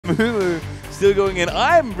Mumu still going in.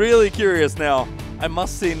 I'm really curious now. I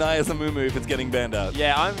must see Naya's and Mumu if it's getting banned out.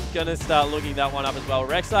 Yeah, I'm going to start looking that one up as well.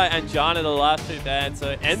 Rek'Sai and Janna, the last two bans.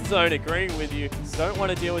 So Endzone agreeing with you. Don't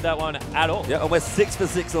want to deal with that one at all. Yeah, and we're 6 for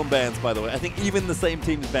 6 on bans, by the way. I think even the same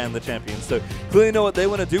teams banned the champions. So clearly know what they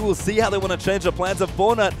want to do. We'll see how they want to change the plans. Of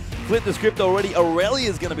Fortnite flipped the script already. Aurelia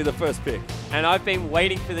is going to be the first pick. And I've been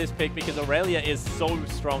waiting for this pick because Aurelia is so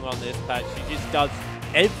strong on this patch. She just does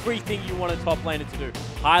everything you want a top laner to do.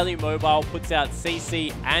 Highly mobile, puts out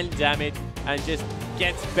CC and damage, and just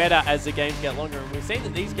gets better as the games get longer. And we've seen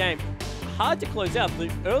that these games are hard to close out.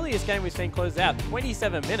 The earliest game we've seen close out,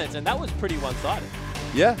 27 minutes, and that was pretty one-sided.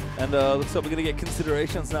 Yeah, and looks like we're going to get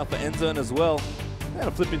considerations now for Endzone as well. I'm going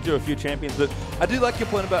to flip into a few champions, but I do like your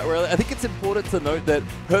point about Aurelia. I think it's important to note that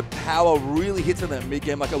her power really hits in that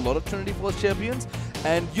mid-game like a lot of Trinity Force champions,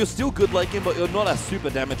 and you're still good late game, but you're not a super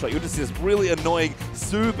damage rate. You're just this really annoying,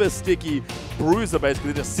 super sticky bruiser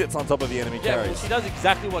basically that just sits on top of the enemy carries. Well, she does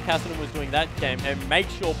exactly what Cassidy was doing that game and make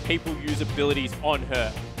sure people use abilities on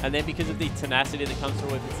her. And then because of the tenacity that comes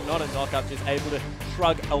through, if it's not a knockup, just able to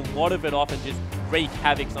shrug a lot of it off and just wreak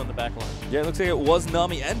havocs on the backline. Yeah, it looks like it was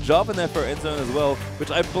Nami and Jarvan there for Endzone as well, which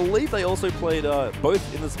I believe they also played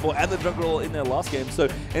both in the support and the jungle role in their last game. So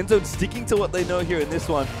Endzone sticking to what they know here in this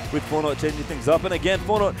one with Fortnite changing things up. And again,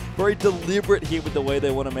 Fortnite very deliberate here with the way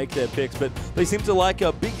they want to make their picks, but they seem to like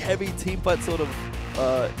a big, heavy teamfight sort of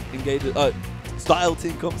style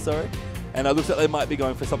team comp, sorry. And it looks like they might be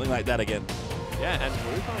going for something like that again. Yeah, and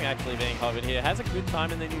Wukong actually being hovered here has a good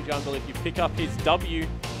time in the new jungle. If you pick up his W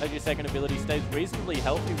as your second ability, stays reasonably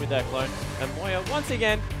healthy with that clone. And Moya, once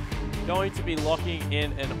again, going to be locking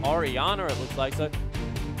in an Orianna, it looks like. So,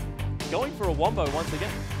 going for a wombo once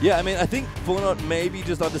again. Yeah, I mean, I think Fortnite maybe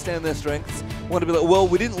just understand their strengths. Want to be like, well,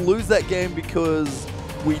 we didn't lose that game because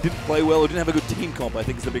we didn't play well or didn't have a good team comp, I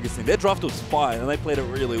think is the biggest thing. Their draft was fine, and they played it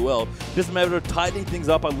really well. Just able to tighten things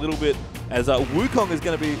up a little bit as Wukong is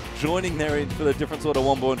going to be joining there in for the different sort of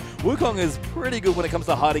wombo. And Wukong is pretty good when it comes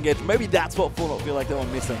to hard engage. Maybe that's what Fortnite feel like they were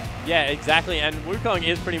missing. Yeah, exactly. And Wukong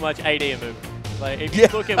is pretty much AD a move. Like, if you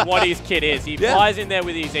look at what his kit is, he flies in there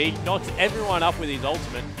with his E, knocks everyone up with his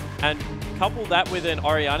ultimate, and couple that with an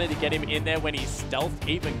Orianna to get him in there when he's stealthed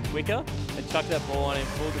even quicker and chuck that ball on him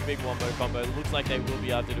for the big wombo combo. It looks like they will be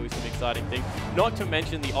able to do some exciting things. Not to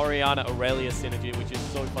mention the Orianna-Aurelia synergy, which is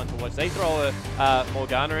so fun to watch. They throw a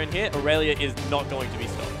Morgana in here. Aurelia is not going to be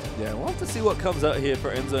stopped. Yeah, we'll have to see what comes out here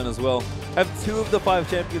for Endzone as well. Have 2 of the 5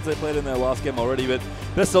 champions they played in their last game already, but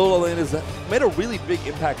their solo laners made a really big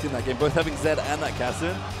impact in that game, both having Zed and that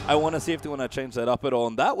Cassidy. I want to see if they want to change that up at all,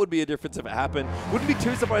 and that would be a difference if it happened. Wouldn't be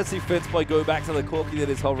too surprised to see Fenceplay go back to the Corki that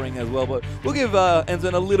is hovering as well, but we'll give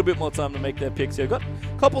Endzone a little bit more time to make their picks here. Got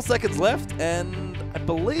a couple seconds left, and I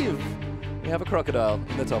believe we have a Crocodile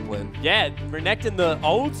in the top lane. Yeah, Renekton, the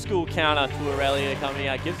old school counter to Aurelia coming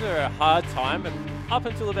out, gives her a hard time, and up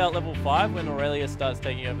until about level 5 when Aurelia starts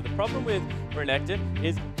taking over. The problem with Renekton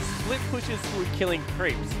is split pushes through killing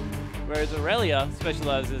creeps, whereas Aurelia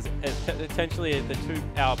specializes potentially at the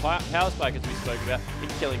 2-hour power spike, as we spoke about, in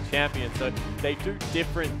killing champions. So they do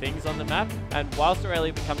different things on the map, and whilst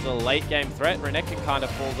Aurelia becomes a late game threat, Renekton kind of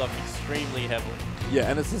falls off extremely heavily. Yeah,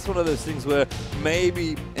 and it's just one of those things where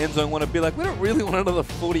maybe Endzone want to be like, we don't really want another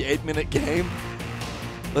 48-minute game.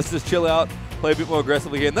 Let's just chill out, play a bit more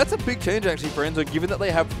aggressively here. And that's a big change actually for Endzone, given that they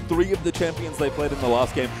have 3 of the champions they played in the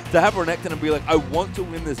last game. To have Renekton and be like, I want to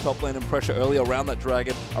win this top lane and pressure early around that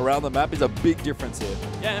dragon, around the map, is a big difference here.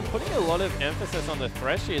 Yeah, and putting a lot of emphasis on the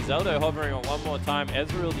Thresh here. Zelda hovering on one more time,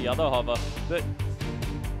 Ezreal the other hover. But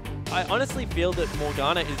I honestly feel that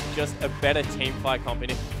Morgana is just a better teamfight comp. And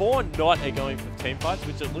if Fortnite are going for teamfights,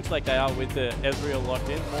 which it looks like they are with the Ezreal locked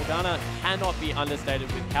in, Morgana cannot be understated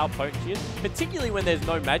with how potent she is, particularly when there's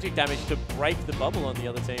no magic damage to break the bubble on the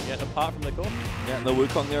other team yet, apart from the core. Yeah, and the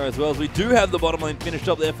Wukong there as well. As we do have the bottom lane finished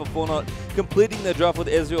up there for Fortnite, completing their draft with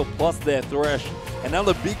Ezreal plus their Thresh. And now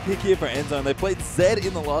the big pick here for Endzone. They played Zed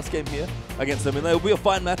in the last game here against them, and they'll be a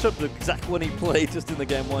fine matchup, the exact one he played just in the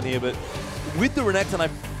game 1 here. But with the Renekton, I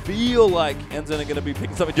feel like Endzone are going to be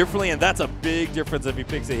picking something differently, and that's a big difference if he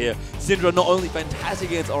picks it here. Syndra not only fantastic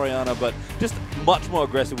against Orianna, but just much more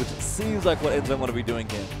aggressive, which it seems like what Endzone want to be doing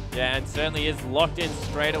here. Yeah, and certainly is locked in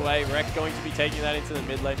straight away. Rek going to be taking that into the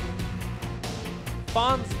mid lane.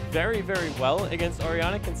 Farms very, very well against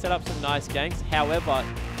Orianna, can set up some nice ganks. However,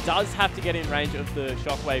 does have to get in range of the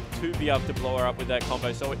Shockwave to be able to blow her up with that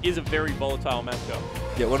combo, so it is a very volatile matchup.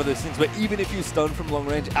 Yeah, one of those things where even if you stun from long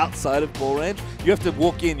range outside of ball range, you have to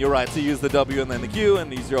walk in, you're right, to use the W and then the Q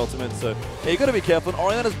and use your ultimate, so yeah, you got to be careful. And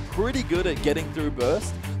Orianna's pretty good at getting through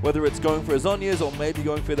burst, whether it's going for Zhonya's or maybe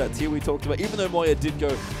going for that tier we talked about, even though Moya did go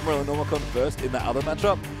Morellonomicon first in that other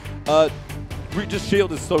matchup. Just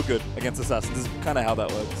shield is so good against assassins. This is kind of how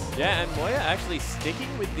that works. Yeah, and Moya actually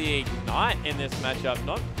sticking with the ignite in this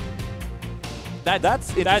matchup. That's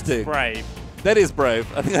interesting. That's brave. That is brave.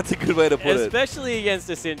 I think that's a good way to put it. Especially against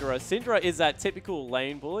a Syndra. Syndra is that typical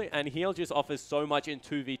lane bully, and he'll just offers so much in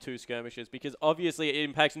 2v2 skirmishes because obviously it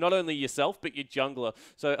impacts not only yourself, but your jungler.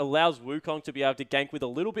 So it allows Wukong to be able to gank with a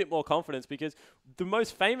little bit more confidence because the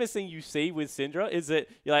most famous thing you see with Syndra is that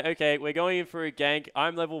you're like, okay, we're going in for a gank.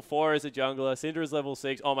 I'm level 4 as a jungler. Syndra's level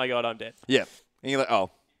 6. Oh my god, I'm dead. Yeah. And you're like,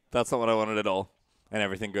 oh, that's not what I wanted at all. And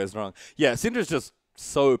everything goes wrong. Yeah, Syndra's just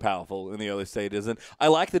so powerful in the early stages. And I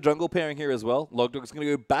like the jungle pairing here as well. Logdog's going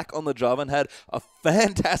to go back on the Java and had a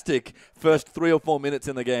fantastic first 3 or 4 minutes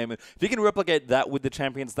in the game. And if you can replicate that with the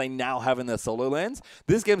champions they now have in their solo lanes,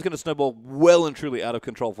 this game's going to snowball well and truly out of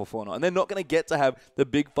control for Fortnite. And they're not going to get to have the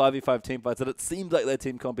big 5v5 team fights that it seems like their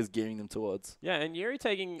team comp is gearing them towards. Yeah, and Yuri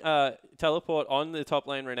taking teleport on the top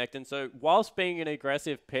lane Renekton. So whilst being an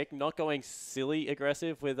aggressive pick, not going silly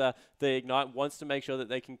aggressive with the Ignite, wants to make sure that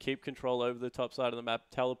they can keep control over the top side of the map,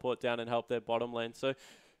 teleport down and help their bottom lane. So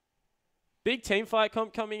big team fight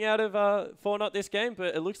comp coming out of Fortnite this game,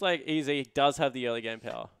 but it looks like EZ does have the early game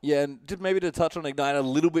power. Yeah, and just maybe to touch on Ignite a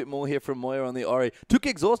little bit more here from Moya on the Ori. Took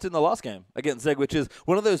Exhaust in the last game against Zeg, which is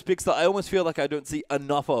one of those picks that I almost feel like I don't see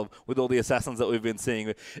enough of with all the assassins that we've been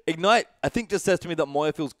seeing. Ignite, I think, just says to me that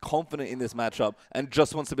Moya feels confident in this matchup and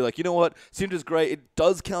just wants to be like, you know what, Syndra's great, it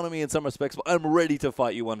does counter me in some respects, but I'm ready to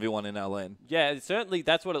fight you 1v1 in our lane. Yeah, certainly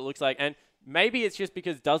that's what it looks like. And maybe it's just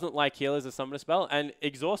because doesn't like heal as a summoner spell, and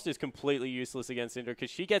Exhaust is completely useless against Syndra because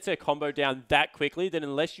she gets her combo down that quickly that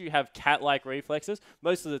unless you have cat-like reflexes,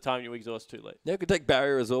 most of the time you exhaust too late. Yeah, you could take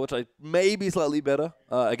Barrier as well, which I may be slightly better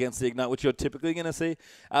against the Ignite, which you're typically going to see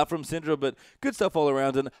from Syndra, but good stuff all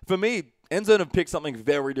around. And for me, Endzone have picked something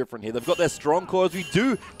very different here. They've got their strong cores. We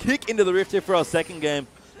do kick into the Rift here for our second game.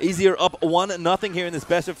 Easier up 1-0 here in this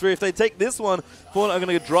best of 3. If they take this one, Fortnite are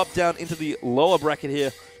going to drop down into the lower bracket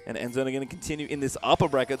here. And Endzone are going to continue in this upper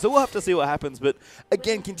bracket. So we'll have to see what happens. But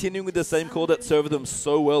again, continuing with the same core that served them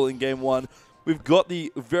so well in Game 1. We've got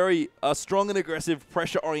the very strong and aggressive,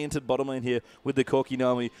 pressure-oriented bottom lane here with the Corki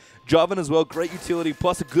Nami. Jarvan as well, great utility,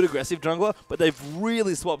 plus a good aggressive jungler. But they've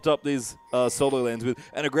really swapped up these solo lanes with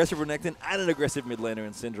an aggressive Renekton and an aggressive mid laner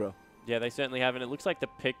in Syndra. Yeah, they certainly have. And it looks like the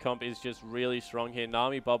pick comp is just really strong here.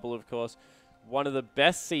 Nami Bubble, of course, one of the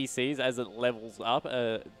best CCs as it levels up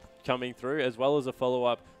coming through, as well as a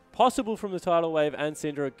follow-up possible from the tidal wave, and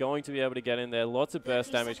Syndra going to be able to get in there. Lots of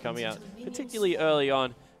burst damage coming out, particularly early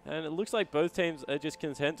on. And it looks like both teams are just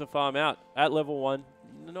content to farm out at level 1.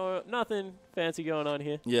 No, nothing fancy going on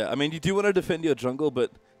here. Yeah, I mean, you do want to defend your jungle,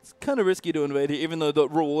 but it's kind of risky to invade here, even though the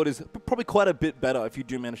reward is probably quite a bit better if you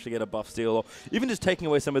do manage to get a buff steal, or even just taking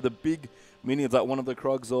away some of the big minions like one of the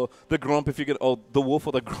Krogs or the Gromp if you get, or the Wolf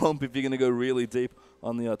or the Gromp if you're going to go really deep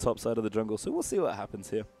on the top side of the jungle. So we'll see what happens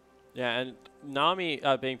here. Yeah, and Nami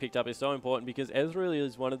being picked up is so important because Ezreal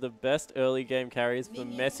is one of the best early game carriers for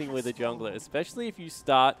messing with a jungler, especially if you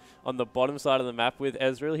start on the bottom side of the map with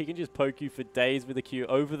Ezreal. He can just poke you for days with a Q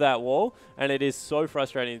over that wall, and it is so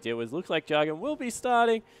frustrating to deal with. Looks like Jargon will be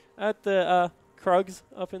starting at the Krugs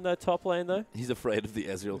up in that top lane, though. He's afraid of the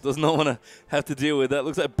Ezreal. Does not want to have to deal with that.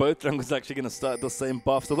 Looks like both junglers actually going to start the same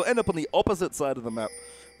buff, so they'll end up on the opposite side of the map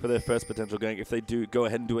for their first potential gank if they do go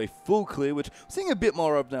ahead and do a full clear, which we're seeing a bit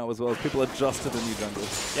more of now as well as people adjust to the new jungle.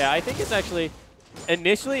 Yeah, I think it's actually,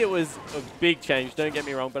 initially it was a big change, don't get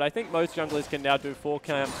me wrong, but I think most junglers can now do 4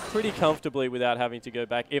 camps pretty comfortably without having to go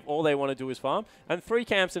back if all they want to do is farm, and 3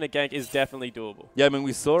 camps in a gank is definitely doable. Yeah, I mean,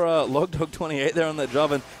 we saw Logdog28 there on that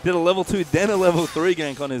Jarvan, did a level 2, then a level 3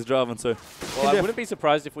 gank on his Jarvan, so... Well, I wouldn't be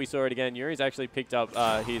surprised if we saw it again. Yuri's actually picked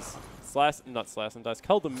up his... Slice and Dice,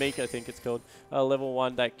 called the Meek, I think it's called, level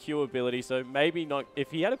 1, that Q ability. So maybe not,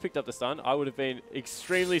 if he had picked up the stun, I would have been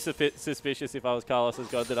extremely suspicious if I was Carlos's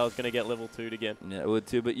god that I was going to get level 2'd again. Yeah, I would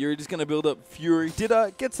too, but you're just going to build up Fury. Did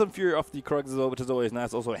get some Fury off the Krugs as well, which is always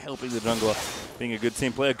nice. Also helping the jungler, being a good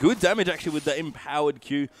team player. Good damage actually with the empowered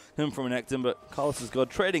Q, him from Renekton, but Carlos's god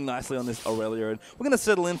trading nicely on this Aurelia. And we're going to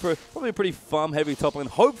settle in for probably a pretty farm-heavy top lane,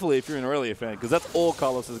 hopefully if you're an Aurelia fan, because that's all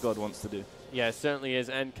Carlos's god wants to do. Yeah, it certainly is.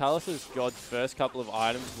 And Carlos's God's first couple of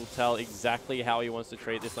items will tell exactly how he wants to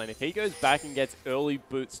treat this lane. If he goes back and gets early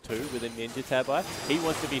boots too with a Ninja Tabi, he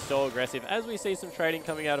wants to be so aggressive. As we see some trading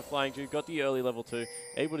coming out of Flying Jew, got the early level 2,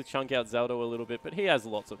 able to chunk out Zelda a little bit, but he has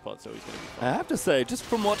lots of pots, so he's going to be fine. I have to say, just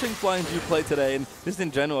from watching Flying Jew play today, and just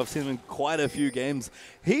in general, I've seen him in quite a few games,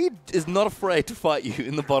 he is not afraid to fight you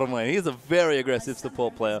in the bottom lane. He is a very aggressive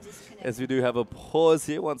support player. As we do have a pause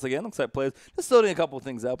here once again. Looks like players just sorting a couple of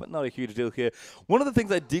things out, but not a huge deal here. here. One of the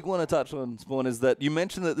things I did want to touch on, Spawn, is that you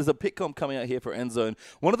mentioned that there's a pick comp coming out here for Endzone.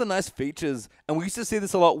 One of the nice features, and we used to see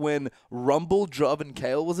this a lot when Rumble, Jov, and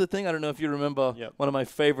Kale was a thing. I don't know if you remember one of my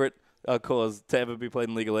favorite cores to ever be played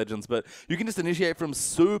in League of Legends, but you can just initiate from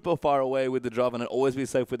super far away with the Jov and always be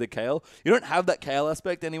safe with the Kale. You don't have that Kale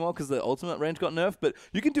aspect anymore because the ultimate range got nerfed, but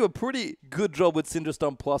you can do a pretty good job with Syndra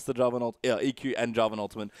Stun plus the Jov and EQ and Jov and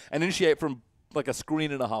ultimate and initiate from like a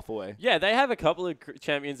screen and a half away. Yeah, they have a couple of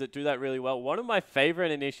champions that do that really well. One of my favorite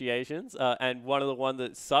initiations, and one of the one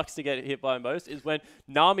that sucks to get hit by most, is when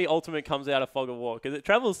Nami ultimate comes out of Fog of War, because it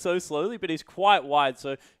travels so slowly, but it's quite wide,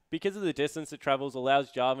 so because of the distance it travels,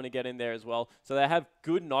 allows Jarvan to get in there as well. So they have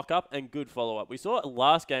good knock-up and good follow-up. We saw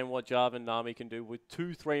last game what Jarvan and Nami can do with 2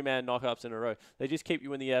 3-man knock-ups in a row. They just keep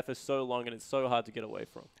you in the air for so long, and it's so hard to get away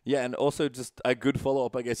from. Yeah, and also just a good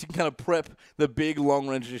follow-up, I guess. You can kind of prep the big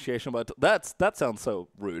long-range initiation, but that sounds so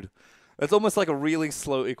rude. It's almost like a really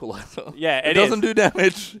slow equalizer. Yeah, it doesn't do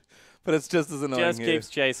damage. But it's just as annoying. Just keeps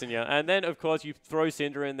chasing you. And then, of course, you throw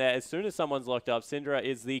Syndra in there. As soon as someone's locked up, Syndra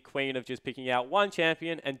is the queen of just picking out one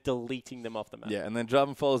champion and deleting them off the map. Yeah, and then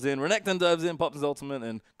Jarvan follows in. Renekton dives in, pops his ultimate,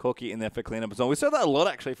 and Corki in there for cleanup as well. We saw that a lot,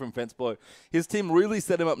 actually, from Fenceboy. His team really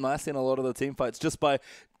set him up nicely in a lot of the team fights just by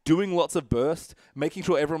doing lots of burst, making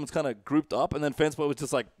sure everyone was kind of grouped up, and then Fenceboy was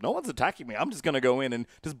just like, no one's attacking me, I'm just going to go in, and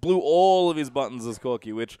just blew all of his buttons as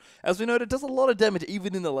Corki, which, as we noted, does a lot of damage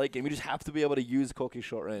even in the late game. You just have to be able to use Corki's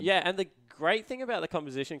short range. Yeah, and the great thing about the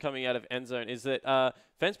composition coming out of Endzone is that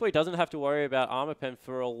Fenceboy doesn't have to worry about armor pen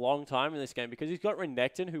for a long time in this game because he's got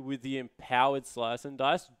Renekton, who with the empowered slice and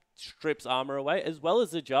dice strips armor away, as well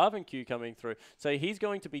as the Jarvan Q coming through. So he's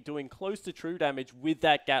going to be doing close to true damage with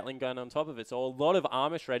that Gatling gun on top of it. So a lot of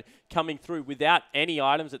armor shred coming through without any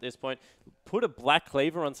items at this point. Put a Black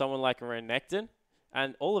Cleaver on someone like a Renekton,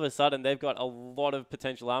 and all of a sudden they've got a lot of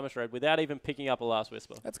potential armor shred without even picking up a Last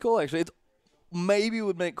Whisper. That's cool, actually. It's maybe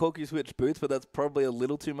would make Corki switch boots, but that's probably a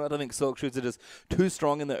little too much. I think Silk Shoots are just too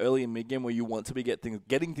strong in the early and mid game where you want to be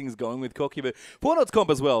getting things going with Corki. But Fortnite's comp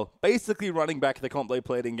as well, basically running back the comp they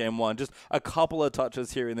played in game 1. Just a couple of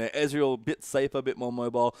touches here and there. Ezreal a bit safer, a bit more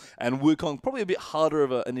mobile, and Wukong probably a bit harder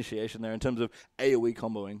of an initiation there in terms of AoE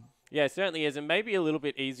comboing. Yeah, it certainly is, and maybe a little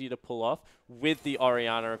bit easier to pull off with the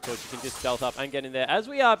Orianna. Of course, you can just stealth up and get in there. As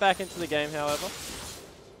we are back into the game, however,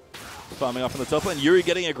 farming off on the top lane, Yuri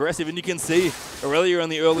getting aggressive, and you can see Aurelia on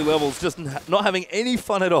the early levels just not having any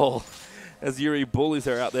fun at all as Yuri bullies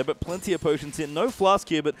her out there, but plenty of potions in. No flask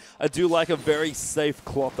here, but I do like a very safe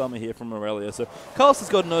cloth armor here from Aurelia. So Carlos has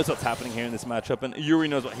got knows what's happening here in this matchup, and Yuri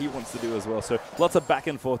knows what he wants to do as well. So lots of back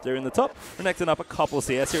and forth there in the top. Renekton up a couple of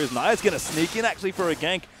CS here as Naya's going to sneak in actually for a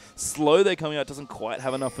gank. Slow there coming out, doesn't quite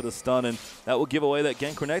have enough for the stun, and that will give away that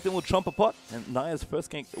gank. Renekton will chomp a pot, and Naya's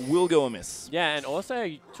first gank will go amiss. Yeah, and also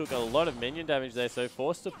he took a lot of minion damage there, so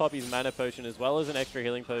forced to pop his mana potion as well as an extra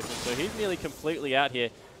healing potion. So he's nearly completely out here.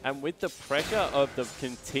 And with the pressure of the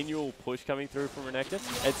continual push coming through from Renekton,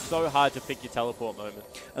 it's so hard to pick your teleport moment.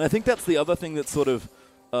 And I think that's the other thing that's sort of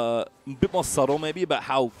a bit more subtle maybe about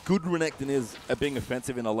how good Renekton is at being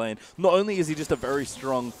offensive in a lane. Not only is he just a very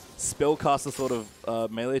strong spellcaster sort of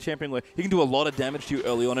melee champion where he can do a lot of damage to you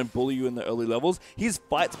early on and bully you in the early levels, he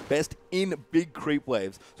fights best in big creep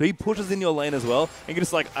waves. So he pushes in your lane as well, and you're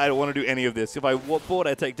just like, I don't want to do any of this. If I walk forward,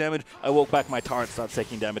 I take damage. I walk back, my torrent starts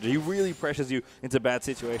taking damage. He really pressures you into bad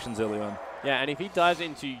situations early on. Yeah, and if he dives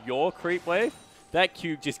into your creep wave, that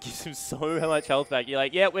Q just gives him so much health back. You're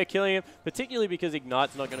like, yeah, we're killing him, particularly because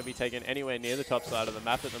Ignite's not going to be taken anywhere near the top side of the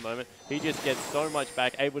map at the moment. He just gets so much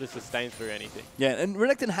back, able to sustain through anything. Yeah, and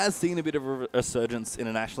Renekton has seen a bit of a resurgence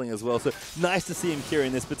internationally as well, so nice to see him here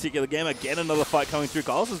in this particular game. Again, another fight coming through.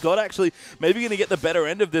 Carlos has got actually maybe going to get the better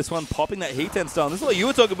end of this one, popping that heat 10 stun. This is what you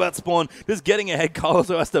were talking about, Spawn. Just getting ahead. Carlos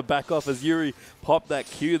has to back off as Yuri popped that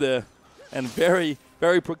Q there. And very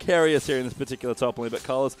precarious here in this particular top lane, but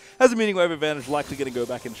Carlos has a meaning wave advantage, likely going to go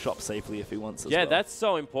back and shop safely if he wants as well. Yeah, that's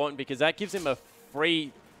so important because that gives him a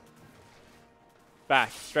free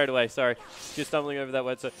back straight away. Sorry, just stumbling over that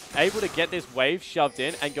word. So able to get this wave shoved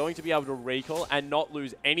in and going to be able to recall and not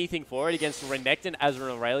lose anything for it against Renekton as an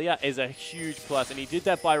Aurelia is a huge plus, and he did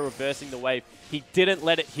that by reversing the wave. He didn't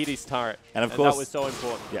let it hit his turret, and of course that was so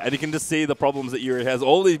important. Yeah, and you can just see the problems that Yuri has.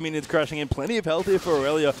 All these minions crashing in, plenty of health here for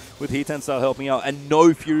Aurelia with Heat 10 style helping out, and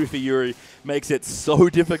no Fury for Yuri makes it so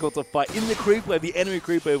difficult to fight in the creep wave, the enemy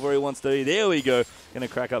creep wave where he wants to be. There we go. Going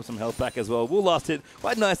to crack up some health back as well. Will last hit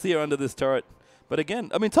quite nicely here under this turret. But again,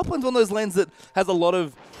 I mean, top lane's one of those lanes that has a lot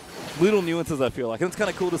of little nuances, I feel like. And it's kind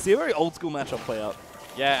of cool to see a very old school matchup play out.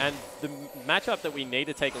 Yeah, and the matchup that we need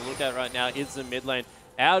to take a look at right now is the mid lane.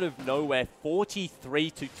 Out of nowhere, 43-24.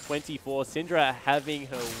 Syndra having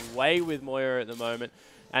her way with Moira at the moment.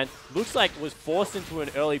 and looks like was forced into an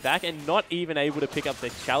early back and not even able to pick up the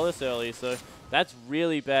Chalice early. So that's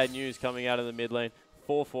really bad news coming out of the mid lane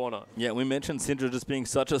for Fauna. Yeah, we mentioned Syndra just being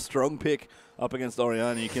such a strong pick up against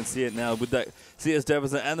Orianna. You can see it now with that CS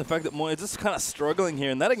deficit and the fact that Moya is just kind of struggling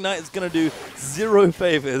here. And that Ignite is going to do 0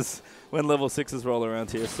 favors when level 6s roll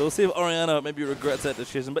around here. So we'll see if Orianna maybe regrets that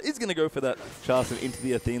decision, but he's going to go for that Charleston into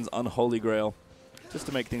the Athene's Unholy Grail just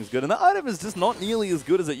to make things good. And that item is just not nearly as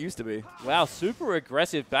good as it used to be. Wow, super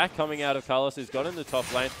aggressive back coming out of Carlos, who's got in the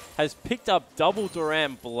top lane, has picked up double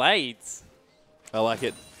Duran Blades. I like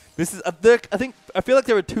it. This is I feel like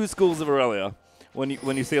there are 2 schools of Aurelia when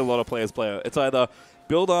you see a lot of players play it. It's either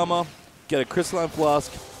build armor, get a crystalline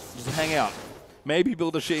flask, just hang out. Maybe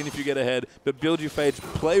build a Sheen if you get ahead, but build your Phage,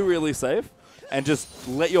 play really safe, and just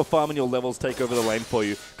let your farm and your levels take over the lane for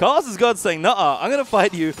you. Carlos has got saying, nah, I'm going to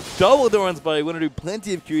fight you. Double Doran's Blade, want to do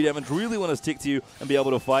plenty of Q damage, really want to stick to you and be able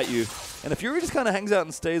to fight you. And the Fury just kind of hangs out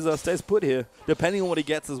and stays put here, depending on what he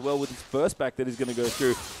gets as well with his first back that he's going to go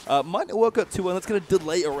through. Might work out 2-1. That's going to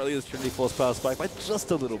delay Aurelia's Trinity Force power spike by just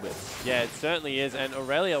a little bit. Yeah, it certainly is. And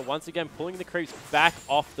Aurelia, once again, pulling the creeps back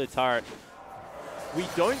off the turret. We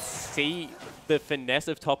don't see the finesse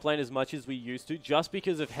of top lane as much as we used to, just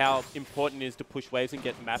because of how important it is to push waves and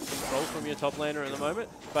get map control from your top laner at the moment.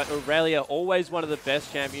 But Aurelia, always one of the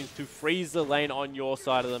best champions to freeze the lane on your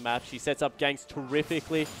side of the map. She sets up ganks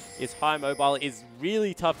terrifically. Is high mobile, is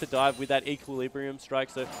really tough to dive with that equilibrium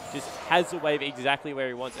strike, so just has the wave exactly where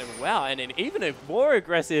he wants. And wow, and an even a more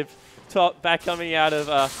aggressive top back coming out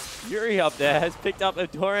of Yuri up there has picked up a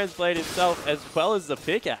Doran's Blade himself as well as the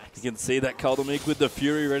pickaxe. You can see that Kaldomik with the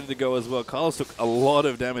Fury ready to go as well. Carlos took a lot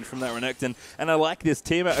of damage from that Renekton, and I like this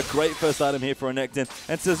team. A great first item here for Renekton,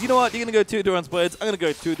 and says, you know what, you're going to go 2 Doran's Blades, I'm going to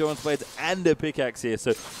go 2 Doran's Blades and a pickaxe here,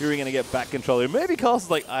 so Yuri going to get back control here. Maybe Carlos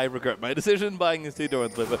is like, I regret my decision buying these 2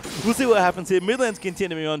 Doran's Blades, but we'll see what happens here. Mid lane's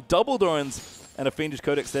continuing on, double Doran's and a Fiendish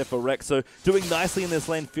Codex there for Rex. So doing nicely in this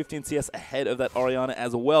lane, 15 CS ahead of that Orianna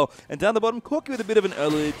as well. And down the bottom, Corki with a bit of an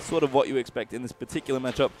early lead, sort of what you expect in this particular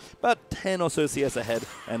matchup. About 10 or so CS ahead,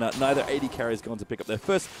 and neither AD carry is going to pick up their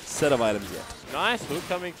first set of items yet. Nice hook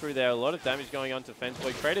coming through there. A lot of damage going on to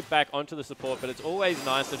Fensboy. Traded back onto the support, but it's always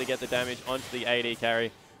nicer to get the damage onto the AD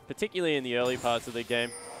carry, particularly in the early parts of the game.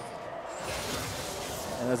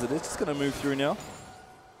 And as it is, just going to move through now.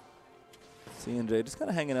 CNJ just kind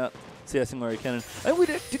of hanging out, CSing where he can. And we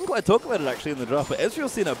didn't quite talk about it actually in the draft, but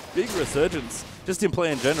Ezreal's seen a big resurgence just in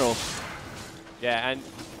play in general. Yeah, and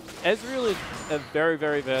Ezreal is a very,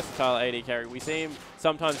 very versatile AD carry. We see him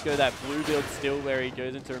sometimes go that blue build still where he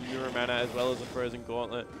goes into a Muramana as well as a Frozen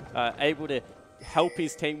Gauntlet, able to help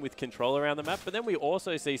his team with control around the map. But then we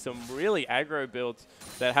also see some really aggro builds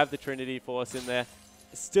that have the Trinity Force in there,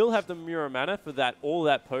 still have the Muramana for that all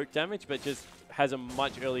that poke damage, but just has a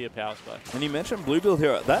much earlier power spike. And you mentioned blue build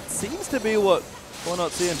here. That seems to be what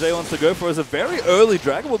Not CNJ wants to go for. As a very early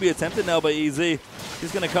dragon will be attempted now by EZ.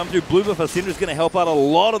 He's going to come through. Blue buff for Syndra's going to help out a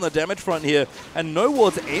lot on the damage front here. And no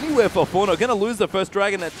wards anywhere for Forno. Going to lose the first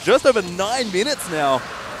dragon at just over 9 minutes now.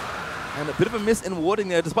 And a bit of a miss in warding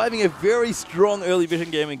there, despite being a very strong early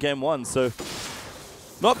vision game in game 1. So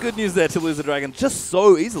not good news there to lose the dragon just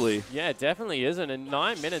so easily. Yeah, it definitely isn't. In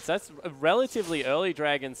 9 minutes, that's a relatively early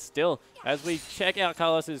dragon still. As we check out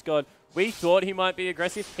Carlos's god, we thought he might be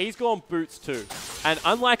aggressive. He's gone Boots 2. And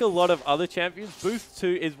unlike a lot of other champions, Boots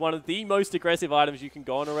 2 is one of the most aggressive items you can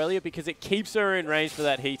go on Aurelia because it keeps her in range for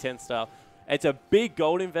that Heat 10 style. It's a big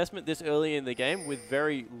gold investment this early in the game with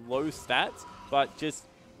very low stats, but just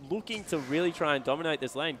looking to really try and dominate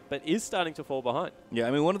this lane, but is starting to fall behind. Yeah,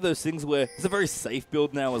 I mean, one of those things where it's a very safe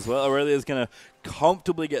build now as well. Aurelia's going to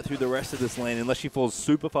comfortably get through the rest of this lane unless she falls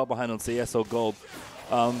super far behind on CS or gold.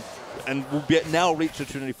 And will now reach the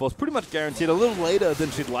Trinity Force pretty much guaranteed. A little later than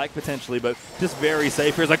she'd like potentially, but just very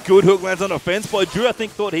safe. Here's a good hook, lands on a fence, but Drew, I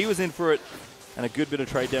think, thought he was in for it. And a good bit of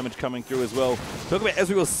trade damage coming through as well. Talk about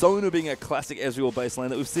Ezreal Sona being a classic Ezreal base lane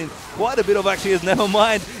that we've seen quite a bit of actually, as never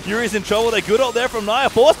mind. Yuri's in trouble. A good ult there from Naya.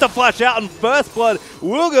 Forced to flash out, and first blood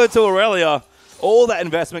will go to Aurelia. All that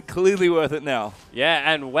investment clearly worth it now.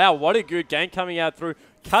 Yeah, and wow, what a good gank coming out through.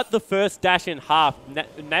 Cut the first dash in half.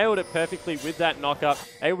 Nailed it perfectly with that knockup.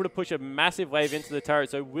 Able to push a massive wave into the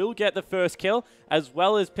turret. So we'll get the first kill as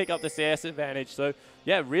well as pick up the CS advantage. So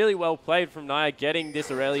yeah, really well played from Naya getting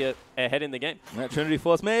this Aurelia ahead in the game. And that Trinity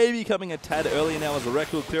Force maybe coming a tad earlier now as the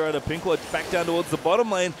Wreck will clear out a Pink Lord back down towards the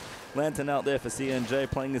bottom lane. Lantern out there for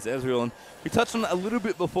CNJ playing this Ezreal. And we touched on it a little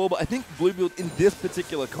bit before, but I think blue build in this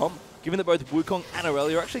particular comp given that both Wukong and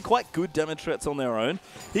Aurelia are actually quite good damage threats on their own,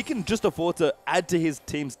 he can just afford to add to his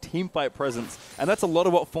team's teamfight presence. And that's a lot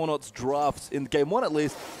of what Fornot's drafts, in Game 1 at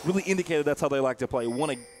least, really indicated that's how they like to play.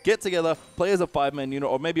 Want to get together, play as a 5-man unit,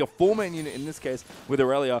 or maybe a 4-man unit in this case with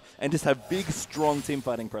Aurelia, and just have big, strong team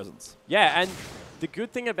fighting presence. Yeah, and the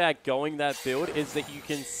good thing about going that build is that you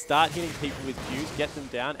can start hitting people with Qs, get them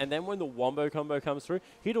down, and then when the Wombo combo comes through,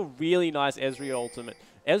 hit a really nice Ezreal ultimate.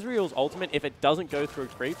 Ezreal's ultimate, if it doesn't go through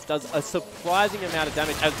creeps, does a surprising amount of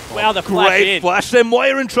damage. As wow, the flash in. Great flash there.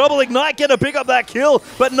 Moya in trouble. Ignite going to pick up that kill,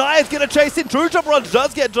 but Naya's going to chase in. True Jump Run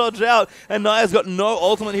does get dodged out, and Naya's got no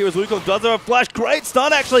ultimate here as Wukong does have a flash. Great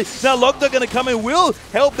stun, actually. Now Logdog going to come in, will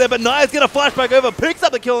help there, but Naya's going to flash back over, picks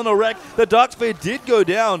up the kill on a wreck. The Dark Sphere did go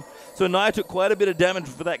down. So Naya took quite a bit of damage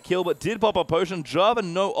for that kill, but did pop a potion. Java,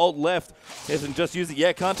 no ult left. Isn't just using,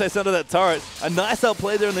 yeah, can't chase under that turret. A nice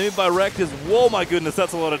outplay there in the mid by Rectus. Whoa, my goodness,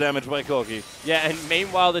 that's a lot of damage by Corki. Yeah, and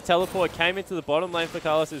meanwhile, the teleport came into the bottom lane for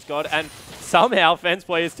Carlos' God, and somehow Fence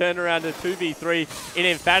players turned around to 2v3 in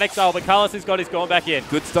emphatic style, but Carlos' God is gone back in.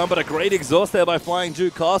 Good stun, but a great exhaust there by Flying Jew.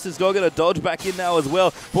 Carlos' God going to dodge back in now as well.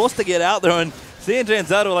 Forced to get out there, and CNJ and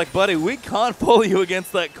Zad were like, buddy, we can't follow you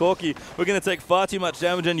against that Corki. We're going to take far too much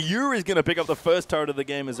damage, and Yuri's going to pick up the first turret of the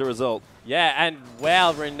game as a result. Yeah, and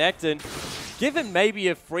wow, Renekton, given maybe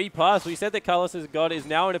a free pass, we said that Carlos' God is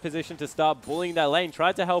now in a position to start bullying that lane,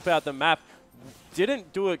 tried to help out the map,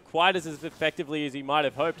 didn't do it quite as effectively as he might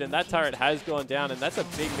have hoped, and that turret has gone down, and that's a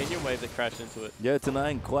big minion wave that crashed into it. Yeah,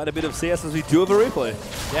 denying quite a bit of CS as we do have a replay.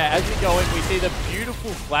 Yeah, as we go in, we see the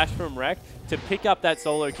beautiful flash from Rek to pick up that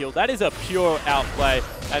solo kill. That is a pure outplay,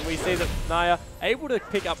 and we see that Naya able to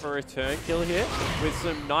pick up a return kill here with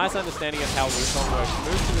some nice understanding of how Wukong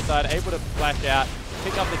works. Moves to the side, able to flash out,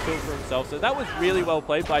 pick up the kill for himself. So that was really well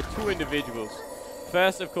played by two individuals.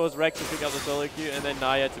 First, of course, Rex to pick up the solo queue, and then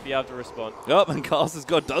Naya to be able to respond. Yep, and Carlos'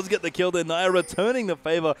 God does get the kill there. Naya returning the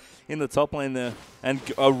favor in the top lane there. And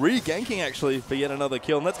re-ganking, actually, for yet another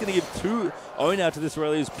kill. And that's going to give 2-0 now to this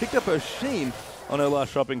Aurelia, who's picked up her Sheen on her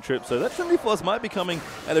last shopping trip. So that Trinity Force might be coming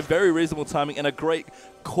at a very reasonable timing, and a great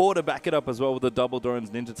core to back it up as well with the double drones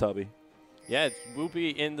Ninja Tubby. Yeah, we'll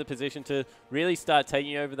be in the position to really start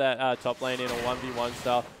taking over that top lane in a 1v1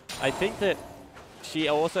 style. I think that she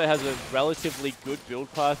also has a relatively good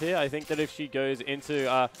build path here. I think that if she goes into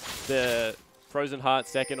the Frozen Heart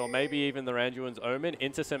second, or maybe even the Randuin's Omen,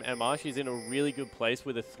 into some MR, she's in a really good place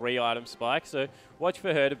with a 3-item spike. So watch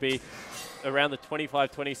for her to be around the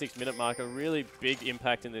 25-26 minute mark, a really big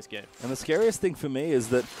impact in this game. And the scariest thing for me is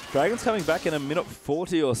that Dragon's coming back in a minute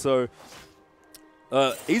 40 or so.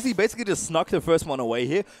 Easy basically just snuck the first one away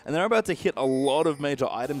here, and they're about to hit a lot of major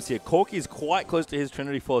items here. Corki is quite close to his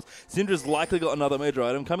Trinity Force. Syndra's likely got another major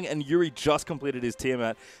item coming, and Yuri just completed his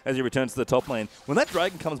Tiamat as he returns to the top lane. When that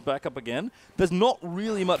Dragon comes back up again, there's not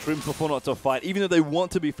really much room for Fornot to fight, even though they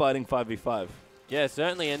want to be fighting 5v5. Yeah,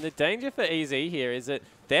 certainly, and the danger for EZ here is that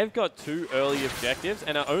they've got 2 early objectives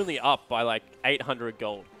and are only up by like 800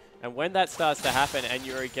 gold. And when that starts to happen and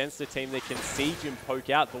you're against a team that can siege and poke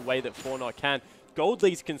out the way that Fornot can, gold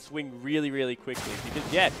leads can swing really, really quickly.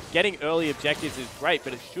 Because, yeah, getting early objectives is great,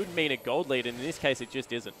 but it should mean a gold lead, and in this case, it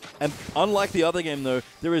just isn't. And unlike the other game, though,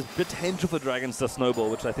 there is potential for Dragons to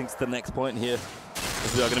snowball, which I think is the next point here.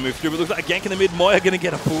 As we are going to move through, but it looks like a gank in the mid. Moya going to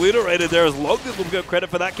get obliterated there as Logdus will get credit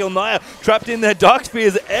for that kill. Naya trapped in there. Dark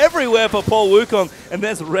Spears everywhere for Paul Wukong. And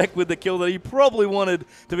there's Rek with the kill that he probably wanted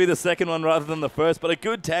to be the second one rather than the first. But a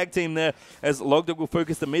good tag team there as Logdus will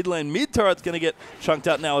focus the mid lane. Mid turret's going to get chunked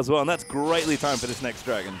out now as well. And that's greatly timed for this next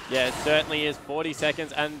Dragon. Yeah, it certainly is. 40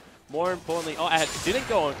 seconds. And more importantly, it didn't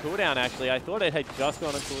go on cooldown, actually. I thought it had just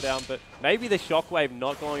gone on cooldown, but maybe the shockwave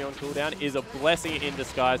not going on cooldown is a blessing in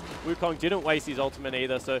disguise. Wukong didn't waste his ultimate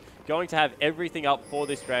either, so going to have everything up for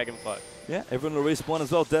this dragon fight. Yeah, everyone will respawn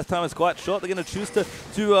as well. Death time is quite short. They're going to choose to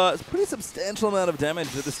do a pretty substantial amount of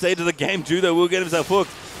damage at the stage of the game. Judo will get himself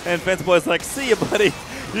hooked, and Fence Boy's like, see ya, buddy.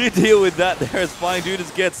 You deal with that there as Flying Judas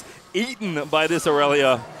gets eaten by this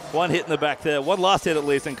Aurelia. One hit in the back there. One last hit at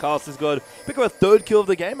least, and Carlos has got pick up a 3rd kill of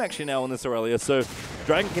the game actually now on this Aurelia. So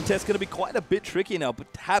Dragon contest going to be quite a bit tricky now,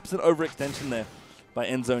 but perhaps an overextension there by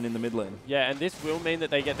Endzone in the mid lane. Yeah, and this will mean that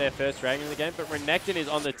they get their first Dragon in the game, but Renekton is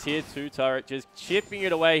on the tier 2 turret, just chipping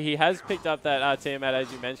it away. He has picked up that Tiamat,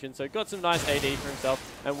 as you mentioned, so got some nice AD for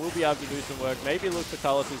himself, and will be able to do some work. Maybe look for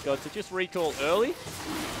Carlos' God to just recall early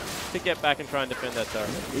to get back and try and defend that turret.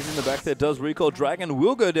 He's in the back there, does recall. Dragon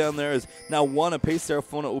will go down there as now 1 apiece there.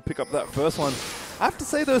 Fortnite will pick up that first one. I have to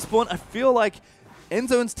say though, Spawn, I feel like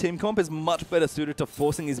Endzone's team comp is much better suited to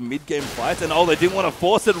forcing his mid-game fights, and oh, they didn't want to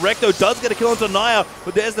force it. Recto does get a kill onto Naya,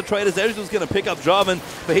 but there's the traders. Ezreal's going to pick up Jarvan,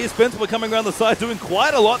 but here's Fenceboy coming around the side, doing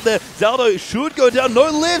quite a lot there. Zaldo should go down. No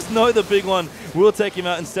lives. No, the big one will take him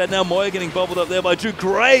out instead. Now Moya getting bubbled up there by Ju.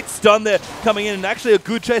 Great stun there coming in, and actually a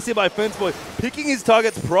good chase here by Fenceboy, picking his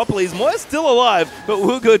targets properly. Moya's still alive, but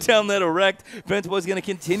will go down there to Rekt. Fenceboy's going to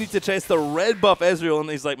continue to chase the red buff Ezreal, and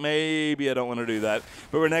he's like, maybe I don't want to do that.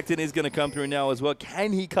 But Renekton is going to come through now as well.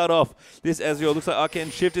 Can he cut off this Ezreal? Looks like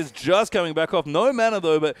Arcane Shift is just coming back off. No mana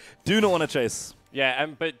though, but do not want to chase. Yeah,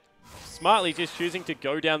 but smartly just choosing to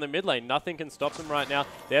go down the mid lane. Nothing can stop them right now.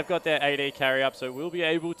 They've got their AD carry up, so we'll be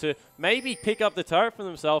able to maybe pick up the turret for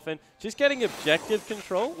themselves, and just getting objective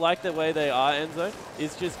control, like the way they are, Endzone,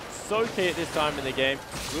 is just so key at this time in the game.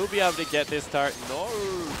 We'll be able to get this turret. No,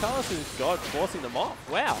 Carlos is God forcing them off.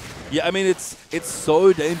 Wow. Yeah, I mean, it's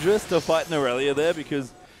so dangerous to fight Norelia there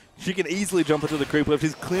because she can easily jump into the creep lift.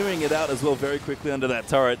 He's clearing it out as well very quickly under that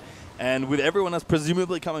turret. And with everyone else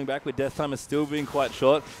presumably coming back with death time is still being quite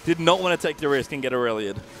short, did not want to take the risk and get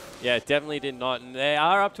Aurelia'd. Yeah, definitely did not. And they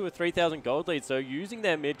are up to a 3,000 gold lead, so using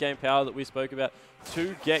their mid-game power that we spoke about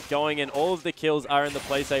to get going, and all of the kills are in the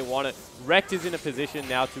place they want it. Rekt is in a position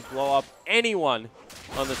now to blow up anyone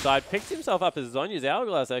on the side. Picked himself up as Zhonya's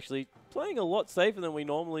Hourglass, actually, playing a lot safer than we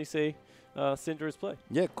normally see Syndra's play.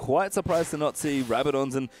 Yeah, quite surprised to not see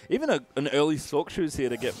Rabadons and even an early Sorkshoes here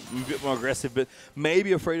to get a bit more aggressive, but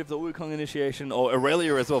maybe afraid of the Wukong initiation, or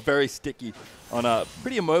Aurelia as well, very sticky on a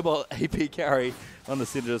pretty immobile AP carry on the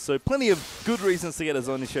Syndra. So plenty of good reasons to get a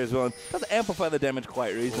Zone issue as well, and does amplify the damage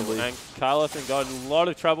quite reasonably. And Carlos and God in a lot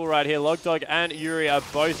of trouble right here. Logdog and Yuri are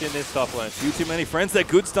both in this top lane. Few too many friends. They're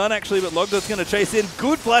good stun actually, but Logdog's going to chase in.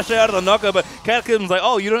 Good flash out of the knocker, but Cataclysm's like,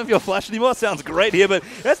 oh, you don't have your flash anymore? Sounds great here, but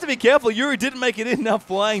has to be careful. Yuri didn't make it in. Now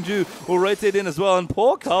Flying Jew will rotate in as well, and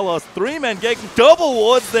poor Carlos, three-man gang, double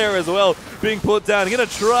wards there as well, being put down. Going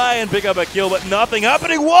to try and pick up a kill, but nothing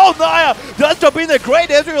happening. Whoa, Naya does jump in there. Great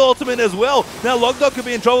Ezreal ultimate as well. Now Logdog could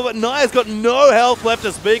be in trouble, but Naya's got no health left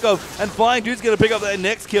to speak of, and Flying Jew's going to pick up that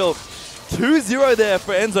next kill. 2-0 there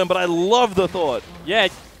for Endzone, but I love the thought. Yeah,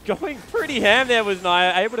 going pretty ham there was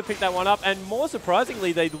Naya, able to pick that one up, and more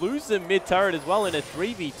surprisingly, they lose the mid turret as well in a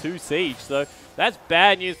 3v2 siege, so that's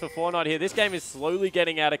bad news for Fortnite here. This game is slowly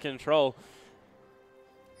getting out of control.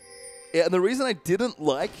 Yeah, and the reason I didn't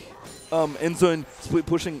like Endzone split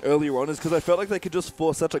pushing earlier on is because I felt like they could just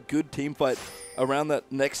force such a good team fight around that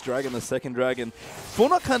next dragon, the second dragon.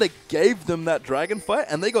 Fortnite kind of gave them that dragon fight,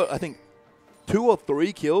 and they got, I think, 2 or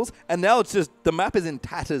 3 kills, and now it's just, the map is in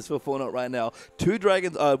tatters for Fortnite right now. 2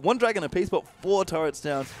 dragons, 1 dragon apiece, but 4 turrets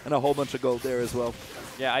down, and a whole bunch of gold there as well.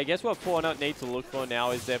 Yeah, I guess what Fortnite need to look for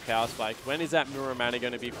now is their power spike. When is that Mirror Mana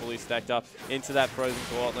going to be fully stacked up into that Frozen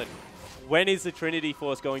Gauntlet? When is the Trinity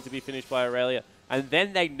Force going to be finished by Aurelia? And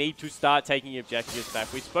then they need to start taking objectives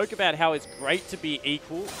back. We spoke about how it's great to be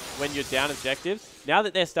equal when you're down objectives. Now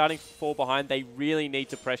that they're starting to fall behind, they really need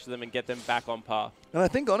to pressure them and get them back on par. And I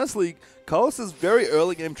think, honestly, Carlos's very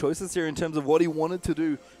early game choices here in terms of what he wanted to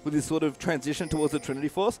do with his sort of transition towards the Trinity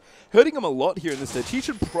Force, hurting him a lot here in this stage. He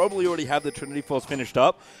should probably already have the Trinity Force finished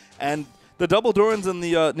up. And the double Dorans and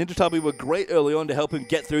the Ninja Tabi were great early on to help him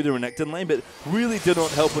get through the Renekton lane, but really did not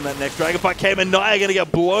help when that next Dragon fight came, and Naya going to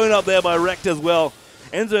get blown up there by Rekt as well.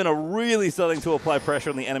 Endzone are really starting to apply pressure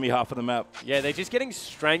on the enemy half of the map. Yeah, they're just getting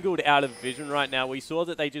strangled out of vision right now. We saw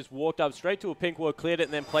that they just walked up straight to a pink wall, cleared it,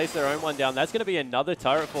 and then placed their own one down. That's going to be another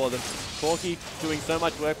turret for them. Corki doing so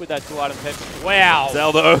much work with that 2-item pet. Wow!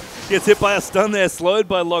 Zaldo gets hit by a stun there, slowed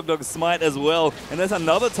by Logdog's smite as well. And there's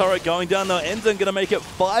another turret going down now. Endzone going to make it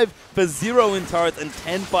 5-for-0 in turrets and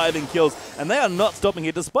 10-5 in kills. And they are not stopping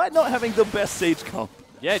here, despite not having the best siege comp.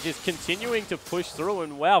 Yeah, just continuing to push through,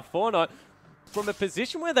 and wow, Fortnite, from a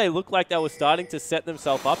position where they looked like they were starting to set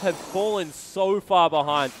themselves up, have fallen so far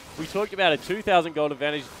behind. We talked about a 2,000 gold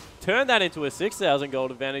advantage, turned that into a 6,000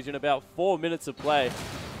 gold advantage in about 4 minutes of play.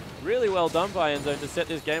 Really well done by Endzone to set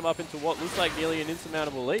this game up into what looks like nearly an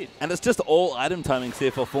insurmountable lead. And it's just all item timings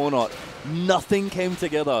here for Fortnite. Nothing came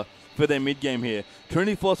together for their mid-game here.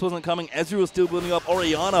 Trinity Force wasn't coming, Ezreal was still building up,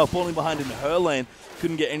 Orianna falling behind in her lane,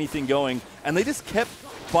 couldn't get anything going, and they just kept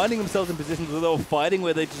finding themselves in positions where they were fighting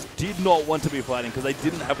where they just did not want to be fighting because they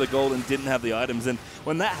didn't have the gold and didn't have the items. And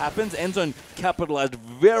when that happens, Endzone capitalized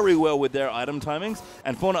very well with their item timings,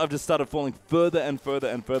 and Fortnite have just started falling further and further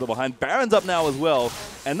and further behind. Baron's up now as well,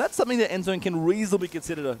 and that's something that Endzone can reasonably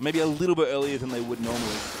consider maybe a little bit earlier than they would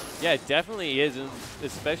normally. Yeah, it definitely is, and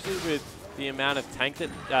especially with the amount of tank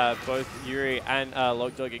that both Yuri and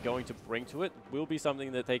Logdog are going to bring to it will be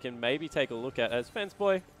something that they can maybe take a look at, as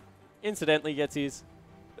Fenceboy incidentally gets his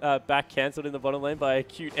back cancelled in the bottom lane by a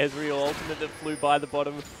cute Ezreal ultimate that flew by the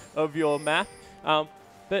bottom of your map.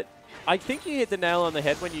 But I think you hit the nail on the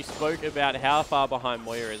head when you spoke about how far behind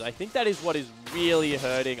Moya is. I think that is what is really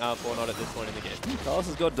hurting Fortnite at this point in the game.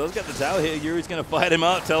 Carlos's God does get the tower here. Yuri's going to fight him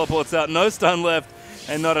out, teleports out, no stun left,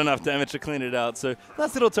 and not enough damage to clean it out. So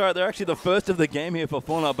nice little turret. They're actually the first of the game here for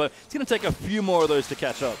Fortnite, but it's going to take a few more of those to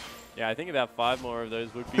catch up. Yeah, I think about 5 more of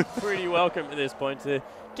those would be pretty welcome at this point to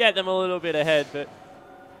get them a little bit ahead. But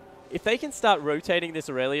if they can start rotating this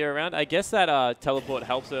Aurelia around, I guess that teleport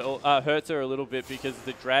helps her, hurts her a little bit because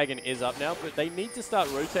the dragon is up now. But they need to start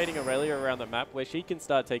rotating Aurelia around the map where she can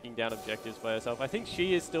start taking down objectives by herself. I think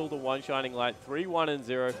she is still the one shining light. 3, 1, and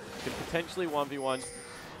 0 can potentially 1v1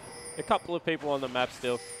 a couple of people on the map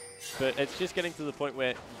still. But it's just getting to the point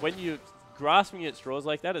where when you grasping at straws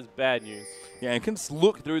like that is bad news. Yeah, and can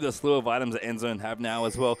look through the slew of items that Endzone have now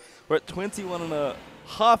as well. We're at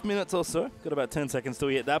 21.5 minutes or so. Got about 10 seconds till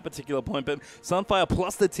we hit that particular point. But Sunfire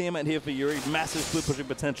plus the Tiamat here for Yuri. Massive split pushing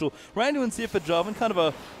potential. Randu and Seer for Jarvan. Kind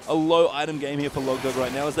of a low item game here for Logdog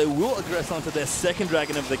right now as they will aggress onto their second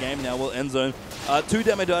dragon of the game now. Will Endzone. 2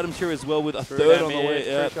 damage items here as well with a third on the way.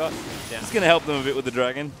 It's going to help them a bit with the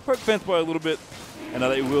dragon. Poke fence by a little bit. And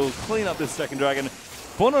they will clean up this second dragon.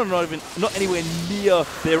 Fortnite are not anywhere near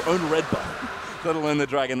their own red buff, let alone the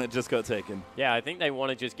dragon that just got taken. Yeah, I think they want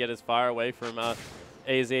to just get as far away from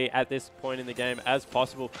AZ at this point in the game as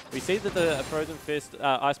possible. We see that the Frozen Fist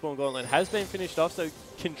Iceborne Gauntlet has been finished off, so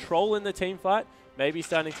control in the team fight, maybe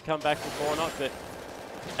starting to come back for Fortnite, but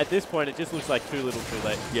at this point, it just looks like too little too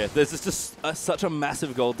late. Yeah, there's just such a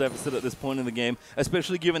massive goal deficit at this point in the game,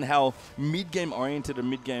 especially given how mid-game oriented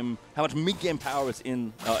and how much mid-game power is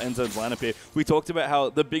in Endzone's lineup here. We talked about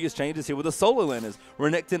how the biggest changes here were the solo laners,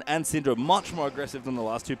 Renekton and Syndra, much more aggressive than the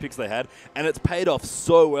last 2 picks they had, and it's paid off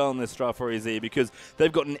so well in this draft for AZ because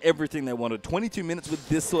they've gotten everything they wanted. 22 minutes with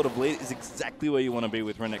this sort of lead is exactly where you want to be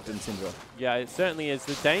with Renekton and Syndra. Yeah, it certainly is.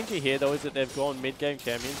 The danger here, though, is that they've gone mid-game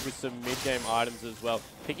champions with some mid-game items as well.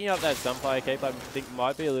 Picking up that Sunfire Cape, I think,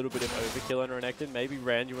 might be a little bit of overkill on Renekton. Maybe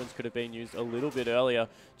Randuin's could have been used a little bit earlier,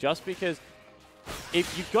 just because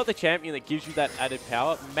if you've got the champion that gives you that added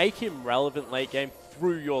power, make him relevant late game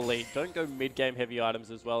through your lead. Don't go mid-game heavy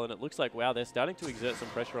items as well, and it looks like, wow, they're starting to exert some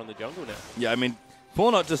pressure on the jungle now. Yeah, I mean,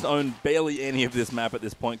 Fortnite just own barely any of this map at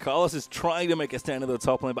this point. Carlos is trying to make a stand at the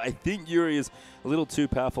top lane, but I think Yuri is a little too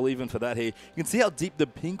powerful even for that here. You can see how deep the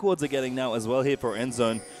pink wards are getting now as well here for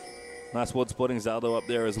Endzone. Nice ward spotting Zaldo up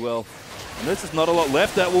there as well. And there's just not a lot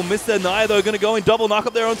left. That will miss their Naya, though. Going to go in double knock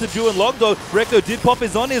up there onto Ju and Logdog. Recto did pop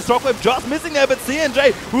his on. His Shockwave just missing there, but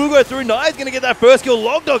CNJ will go through. Naya's going to get that first kill.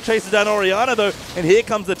 Logdog chases down Orianna, though. And here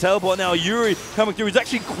comes the teleport now. Yuri coming through. He's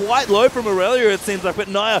actually quite low from Aurelia, it seems like. But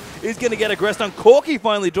Naya is going to get aggressed on. Corki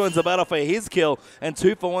finally joins the battle for his kill. And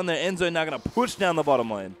 2 for 1 there. Endzone now going to push down the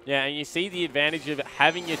bottom lane. Yeah, and you see the advantage of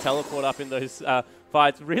having your teleport up in those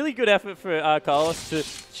fights. Really good effort for Carlos to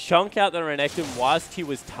chunk out the Renekton whilst he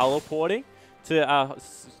was teleporting to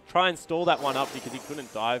try and stall that one up because he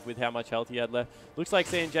couldn't dive with how much health he had left. Looks like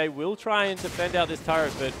CNJ will try and defend out this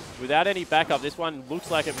turret, but without any backup, this one looks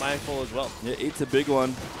like it may fall as well. Yeah, it's a big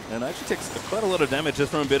one, and actually takes quite a lot of damage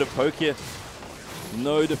just from a bit of poke here.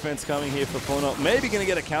 No defense coming here for Fortnite. Maybe going to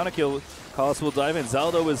get a counter kill. Carlos will dive in.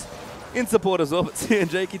 Zaldo was in support as well, but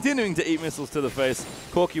CNJ continuing to eat missiles to the face.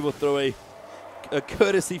 Corki will throw a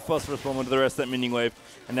courtesy phosphorus bomb onto the rest of that minion wave,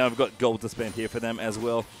 and now I've got gold to spend here for them as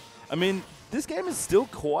well. I mean, this game is still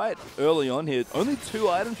quite early on here. Only 2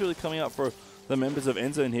 items really coming out for the members of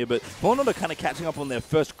Endzone here, but Fortnite are kind of catching up on their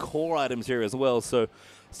first core items here as well, so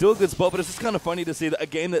still a good spot, but it's just kind of funny to see that a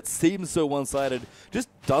game that seems so one-sided just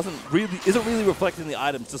isn't really reflecting the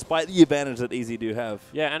items, despite the advantage that EZ do have.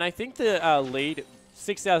 Yeah, and I think the lead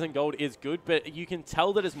 6,000 gold is good, but you can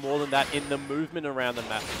tell that it's more than that in the movement around the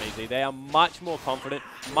map from EZ. They are much more confident,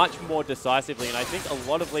 much more decisively, and I think a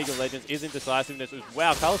lot of League of Legends is indecisiveness.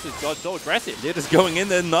 Wow, Carlos has got so aggressive. Yeah, just going in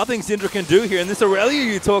there, nothing Syndra can do here, and this Aurelia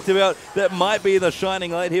you talked about, that might be the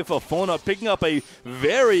shining light here for Fortnite, picking up a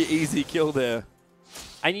very easy kill there.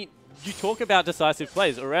 And you talk about decisive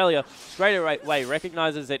plays. Aurelia straight away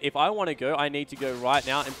recognizes that if I want to go, I need to go right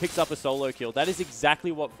now, and picks up a solo kill. That is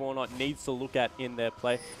exactly what Fortnite needs to look at in their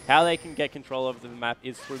play. How they can get control of the map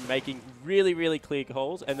is through making really, really clear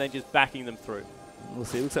calls and then just backing them through. We'll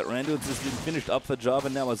see. Looks like Randuin's just been finished up for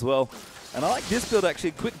Jarvan now as well. And I like this build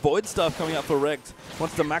actually. Quick Void stuff coming up for Rekt.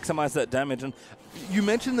 Wants to maximize that damage. And you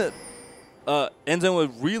mentioned that Endzone were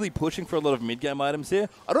really pushing for a lot of mid-game items here.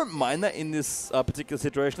 I don't mind that in this particular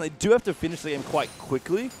situation. They do have to finish the game quite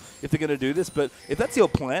quickly if they're going to do this, but if that's your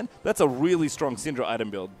plan, that's a really strong Syndra item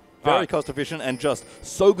build. Very cost efficient and just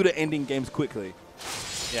so good at ending games quickly.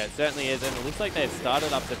 Yeah, it certainly is, and it looks like they've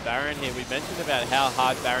started up the Baron here. We mentioned about how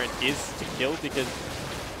hard Baron is to kill because,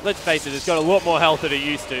 let's face it, it's got a lot more health than it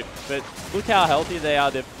used to. But look how healthy they are.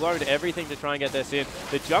 They've blown everything to try and get this in.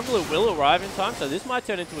 The jungler will arrive in time, so this might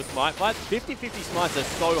turn into a smite fight. 50-50 smites are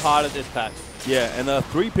so hard at this patch. Yeah, and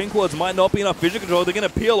 3 pink wards might not be enough vision control. They're going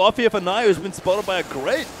to peel off here for Naya, who's been spotted by a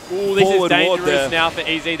great Ooh, this is dangerous now for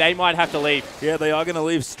EZ. They might have to leave. Yeah, they are going to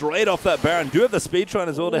leave straight off that Baron. Do have the speed shrine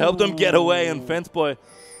as well to help them get away, and Fenceboy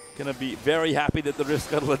going to be very happy that the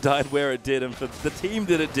Rift Scuttler died where it did, and for the team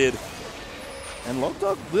that it did. And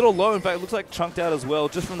Lockdog, little low, in fact, looks like chunked out as well,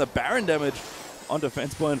 just from the Baron damage on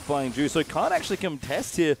Fenceboy and Flying Juice. So can't actually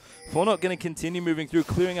contest here. Not going to continue moving through,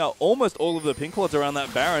 clearing out almost all of the pink wards around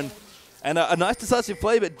that Baron. And a nice decisive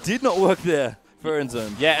play, but did not work there for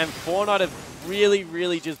Endzone. Yeah, and Fortnite have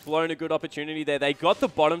really just blown a good opportunity there. They got the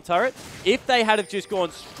bottom turret. If they had have just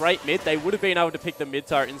gone straight mid, they would have been able to pick the mid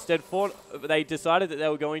turret. Instead, they decided that they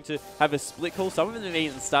were going to have a split call. Some of them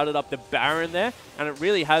even started up the Baron there, and it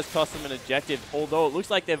really has cost them an objective, although it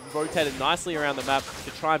looks like they've rotated nicely around the map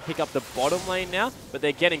to try and pick up the bottom lane now, but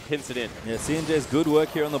they're getting pincered in. Yeah, CNJ's good work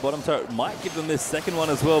here on the bottom turret might give them this second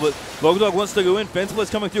one as well, but Logdog wants to go in.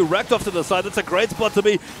 Fenceboy's coming through, racked off to the side. That's a great spot to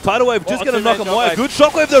be. Tidal Wave just going to knock him away. Good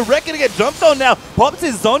shockwave. The Wreck going to get jumped on now. Pops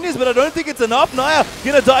his Zonias, but I don't think it's enough. Naya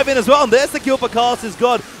going to dive in as well, and there's the kill for Carlos'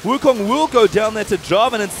 God. Wukong will go down there to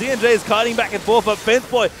Jarvan, and CNJ is kiting back and forth, but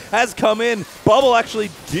Fenceboy has come in. Bubble actually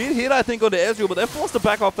did hit, I think, onto Ezreal, but they're forced to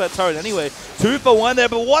back off that turret anyway. 2 for 1 there,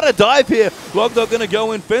 but what a dive here. Logdog going to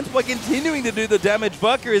go in. Fenceboy continuing to do the damage.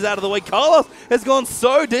 Valkyrie is out of the way. Carlos has gone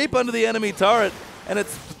so deep under the enemy turret, and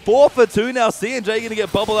it's 4 for 2 now. CNJ going to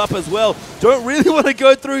get bubbled up as well. Don't really want to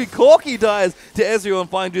go through. Corky dies to Ezreal, and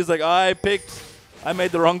Flying Juice like, I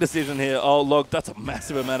made the wrong decision here. Oh, Log, that's a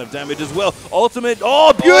massive amount of damage as well. Ultimate,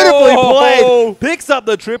 oh, beautifully played. Picks up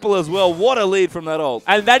the triple as well. What a lead from that ult.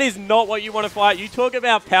 And that is not what you want to fight. You talk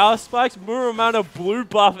about power spikes. Muramana blue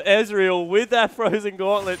buff Ezreal with that frozen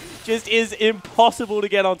gauntlet just is impossible to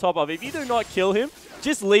get on top of. If you do not kill him,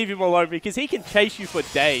 just leave him alone because he can chase you for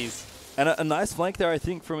days. And a nice flank there, I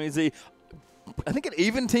think, from EZ. I think an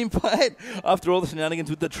even team fight after all the shenanigans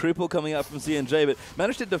with the triple coming out from CNJ, but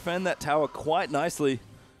managed to defend that tower quite nicely.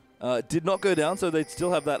 Did not go down, so they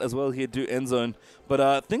still have that as well here to Endzone.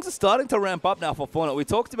 But things are starting to ramp up now for Fortnite. We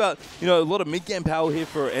talked about, a lot of mid-game power here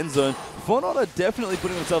for Endzone. Fortnite are definitely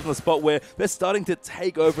putting themselves in the spot where they're starting to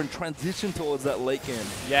take over and transition towards that late game.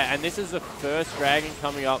 Yeah, and this is the first Dragon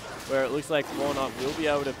coming up where it looks like Fortnite will be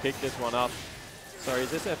able to pick this one up. Sorry,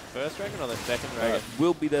 is this their first Dragon or their second Dragon?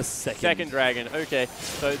 Will be their second. Second Dragon, okay.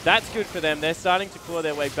 So that's good for them. They're starting to claw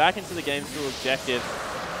their way back into the game through objectives.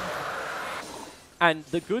 And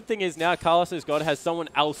the good thing is now Carlos' God has someone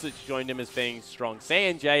else that's joined him as being strong.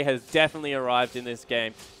 CNJ has definitely arrived in this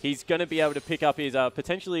game. He's going to be able to pick up his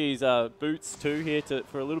potentially his boots too here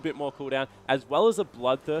for a little bit more cooldown, as well as a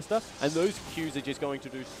Bloodthirster. And those Qs are just going to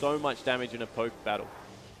do so much damage in a poke battle.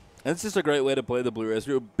 And it's just a great way to play the blue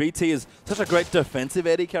Ezreal. BT is such a great defensive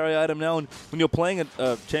AD carry item now, and when you're playing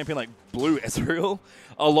a champion like blue Ezreal,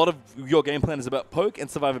 a lot of your game plan is about poke and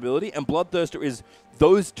survivability, and Bloodthirster is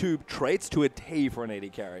those two traits to a T for an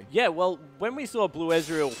AD carry. Yeah, well, when we saw blue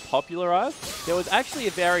Ezreal popularized, there was actually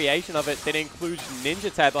a variation of it that includes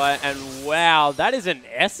Ninja Tab, and wow, that is an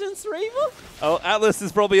Essence Reaver? Oh, Atlas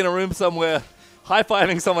is probably in a room somewhere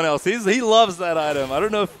high-fiving someone else. He loves that item. I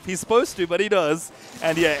don't know if he's supposed to, but he does.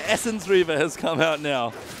 And yeah, Essence Reaver has come out now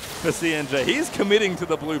for CNJ. He's committing to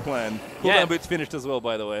the blue plan. Cooldown boots finished as well,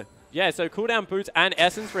 by the way. Yeah, so cooldown boots and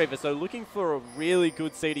Essence Reaver. So looking for a really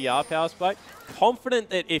good CDR power spike. Confident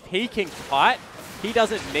that if he can kite, he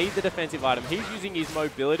doesn't need the defensive item. He's using his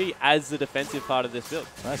mobility as the defensive part of this build.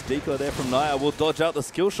 Nice decoy there from Naya. Will dodge out the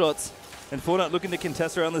skill shots. And Fortnite looking to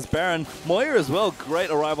contest around this Baron. Moya as well, great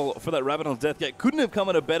arrival for that Rabadon's Deathgate. Couldn't have come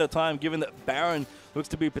at a better time given that Baron looks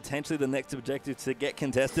to be potentially the next objective to get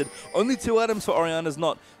contested. Only 2 items for Orianna's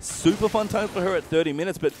not super fun time for her at 30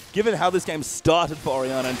 minutes, but given how this game started for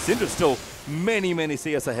Orianna, and Syndra's still many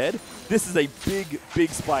CS ahead, this is a big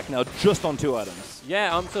spike now just on 2 items.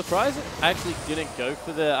 Yeah, I'm surprised it actually didn't go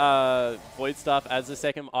for the Void Staff as the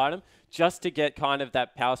second item, just to get kind of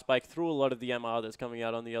that power spike through a lot of the MR that's coming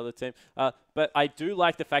out on the other team. But I do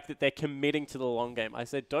like the fact that they're committing to the long game. I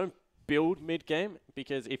said don't build mid-game,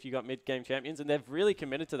 because if you got mid-game champions, and they've really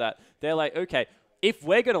committed to that. They're like, okay, if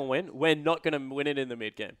we're going to win, we're not going to win it in the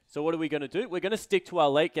mid game. So what are we going to do? We're going to stick to our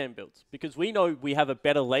late game builds because we know we have a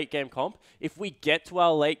better late game comp. If we get to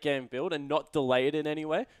our late game build and not delay it in any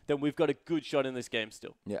way, then we've got a good shot in this game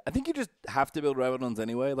still. Yeah, I think you just have to build Rabadons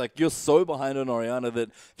anyway. Like, you're so behind on Orianna that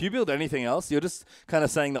if you build anything else, you're just kind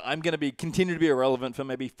of saying that I'm going to continue to be irrelevant for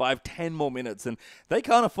maybe 5-10 more minutes, and they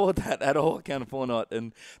can't afford that at all, can't afford not.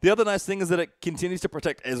 And the other nice thing is that it continues to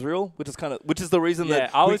protect Ezreal, which is the reason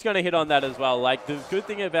that I was going to hit on that as well. Like, the good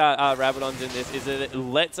thing about Rabadons in this is that it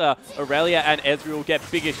lets Aurelia and Ezreal get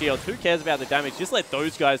bigger shields. Who cares about the damage? Just let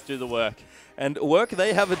those guys do the work. And work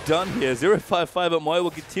they have it done here. 0-5-5, but Moya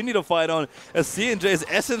will continue to fight on as C&J's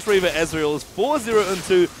Essence Reaver Ezreal is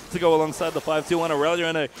 4-0-2 to go alongside the 5-2-1. Aurelia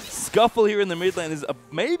in a scuffle here in the mid lane is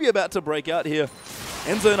maybe about to break out here.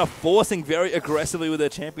 Endzone are forcing very aggressively with their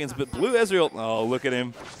champions, but Blue Ezreal, oh, look at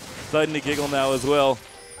him. Starting to giggle now as well.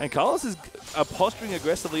 And Carlos is posturing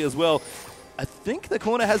aggressively as well. I think the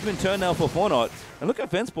corner has been turned now for Fortnite. And look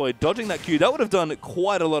at Fenceboy dodging that Q. That would have done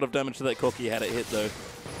quite a lot of damage to that Corki had it hit, though.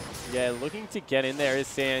 Yeah, looking to get in there is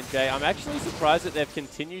CNJ. I'm actually surprised that they've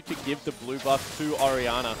continued to give the blue buff to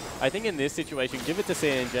Orianna. I think in this situation, give it to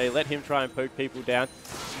CNJ, let him try and poke people down.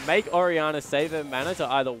 Make Orianna save her mana to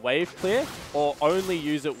either wave clear or only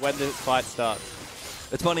use it when the fight starts.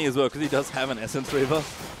 It's funny as well because he does have an Essence Reaver,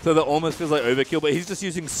 so that almost feels like overkill, but he's just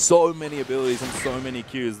using so many abilities and so many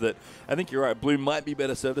Qs that I think you're right, Blue might be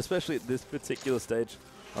better served, especially at this particular stage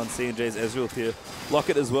on C&J's Ezreal here.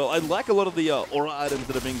 Locket as well. I like a lot of the aura items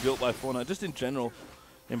that are being built by Fortnite, just in general,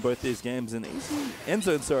 in both these games. And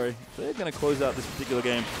Endzone, sorry, they're going to close out this particular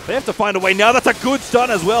game. They have to find a way now. That's a good stun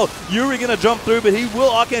as well. Yuri going to jump through, but he will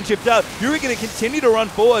Arcane shift out. Yuri going to continue to run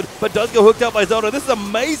forward, but does get hooked up by Zelda. This is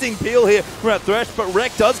amazing peel here from that Thresh, but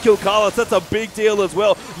Rek does kill Carlos. That's a big deal as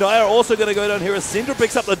well. Naya also going to go down here as Syndra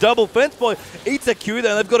picks up the double. Fenceboy eats a Q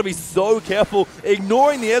there, and they've got to be so careful.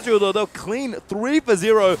 Ignoring the Ezreal, though, they'll clean 3 for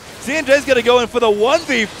 0. CNJ's going to go in for the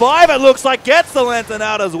 1v5, it looks like. Gets the Lantern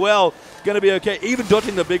out as well. Going to be okay, even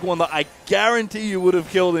dodging the big one that I guarantee you would have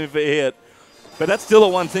killed him if it hit. But that's still a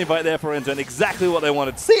one team fight there for Endzone, exactly what they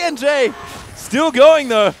wanted. CNJ still going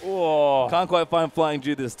though. Oh. Can't quite find Flying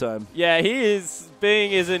G this time. Yeah, he is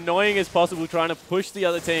being as annoying as possible, trying to push the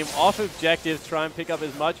other team off objectives, try and pick up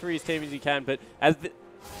as much for his team as he can. But as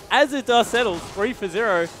the dust settles, 3 for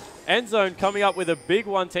 0, Endzone coming up with a big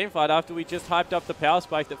one team fight after we just hyped up the power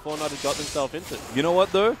spike that Fortnite had got themselves into. You know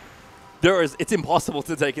what though? It's impossible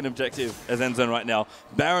to take an objective as Endzone right now.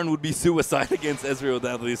 Baron would be suicide against Ezreal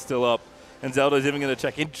now that he's still up. And Zelda's even going to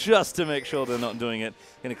check in just to make sure they're not doing it.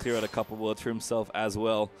 Going to clear out a couple words for himself as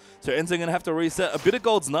well. So Endzone going to have to reset. A bit of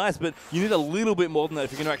gold's nice, but you need a little bit more than that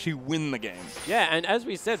if you're going to actually win the game. Yeah, and as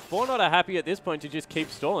we said, Fortnite are happy at this point to just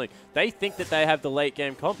keep stalling. They think that they have the late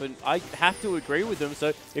game comp, and I have to agree with them.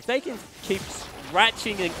 So if they can keep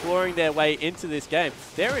scratching and clawing their way into this game,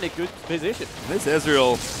 they're in a good position. This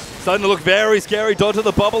Ezreal starting to look very scary. Dodge to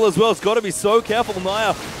the bubble as well. It's got to be so careful.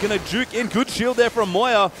 Naya going to juke in. Good shield there from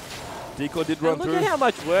Moya. Decoy did run through. Look at how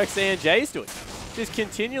much work CNJ is doing. Just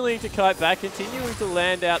continuing to kite back, continuing to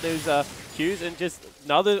land out those Qs, and just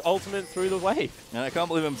another ultimate through the wave. And I can't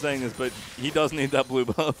believe I'm saying this, but he does need that blue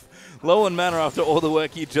buff. Low on mana after all the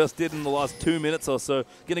work he just did in the last 2 minutes or so.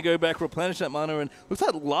 Going to go back, replenish that mana, and looks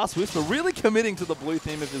like Last Whisper really committing to the blue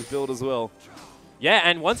theme of his build as well. Yeah,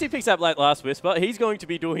 and once he picks up that Last Whisper, he's going to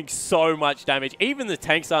be doing so much damage. Even the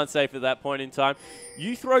tanks aren't safe at that point in time.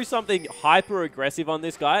 You throw something hyper-aggressive on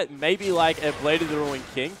this guy, maybe like a Blade of the Ruined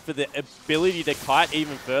King for the ability to kite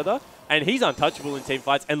even further, and he's untouchable in team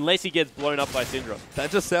fights unless he gets blown up by Syndra.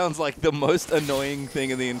 That just sounds like the most annoying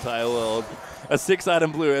thing in the entire world. A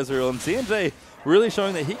 6-item blue Ezreal, and CNJ really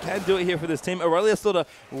showing that he can do it here for this team. Aurelia sort of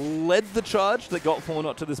led the charge that got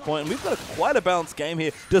Fortnite to this point, and we've got quite a balanced game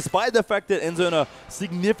here, despite the fact that Endzone are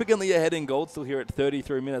significantly ahead in gold, still here at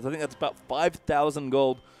 33 minutes. I think that's about 5,000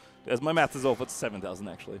 gold. As my maths is off, it's 7,000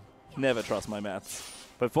 actually. Never trust my maths.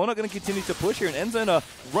 But Fortnite going to continue to push here, and Endzone are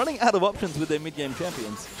running out of options with their mid-game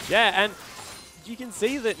champions. Yeah, and you can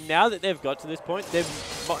see that now that they've got to this point, they're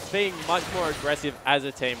being much more aggressive as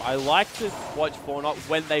a team. I like to watch Fortnite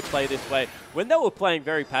when they play this way. When they were playing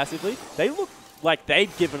very passively, they looked like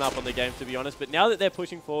they'd given up on the game, to be honest. But now that they're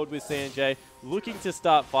pushing forward with CNJ, looking to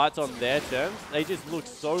start fights on their terms, they just look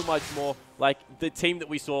so much more like the team that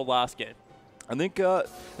we saw last game. I think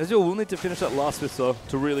Ezreal will need to finish that Last Whisper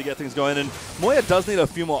to really get things going, and Moya does need a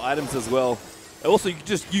few more items as well. Also,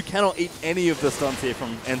 you cannot eat any of the stunts here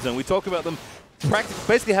from Endzone. We talk about them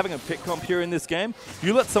basically having a pick comp here in this game.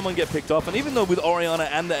 You let someone get picked off, and even though with Orianna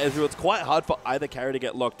and the Ezreal, it's quite hard for either carry to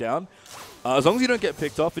get locked down. As long as you don't get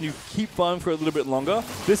picked off and you keep farming for a little bit longer,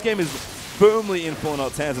 this game is firmly in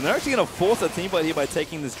 4-0's hands. And they're actually going to force a team fight here by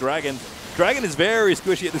taking this Dragon. Dragon is very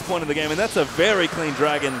squishy at this point in the game, and that's a very clean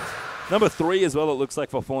Dragon. Number 3 as well, it looks like,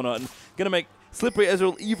 for 4-0. And going to make Slippery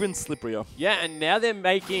Ezreal even slipperier. Yeah, and now they're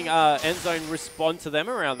making Endzone respond to them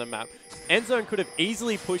around the map. Endzone could have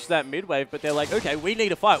easily pushed that mid wave, but they're like, okay, we need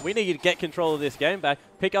to fight. We need to get control of this game back,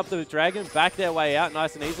 pick up the Dragon, back their way out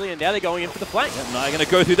nice and easily, and now they're going in for the flank. Yep, Naya going to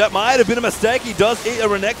go through that. Might have been a mistake. He does eat a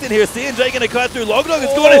Renekton here. CNJ going to cut through. Logdog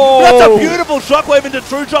has got it. That's a beautiful shockwave into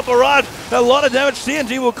True Shot Barrage. A lot of damage.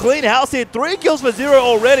 CNG will clean house here. 3 kills for 0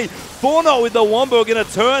 already. 4-0 with the Wombo going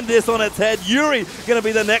to turn this on its head. Yuri going to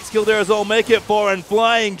be the next kill there as well. Make it 4, and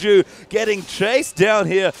Flying Jew getting chased down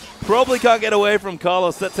here. Probably can't get away from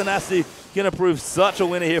Carlos. That tenacity going to prove such a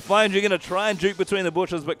winner here. Flying Jew going to try and juke between the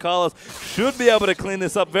bushes, but Carlos should be able to clean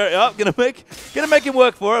this up very up. Going to make him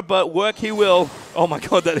work for it, but work he will. Oh my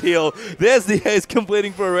god, that heal. There's the ace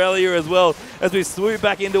completing for Aurelia as well as we swoop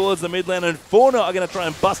back in towards the mid lane, and 4-0 are going to try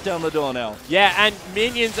and bust down the door now. Yeah, and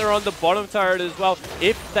minions are on the bottom turret as well.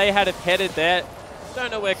 If they had headed there,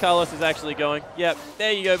 don't know where Carlos is actually going. Yep,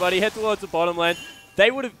 there you go, buddy. Head towards the bottom lane. They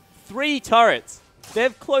would have 3 turrets.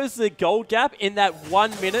 They've closed the gold gap in that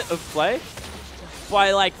 1 minute of play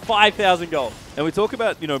by like 5,000 gold. And we talk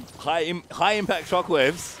about, you know, high impact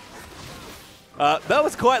shockwaves. That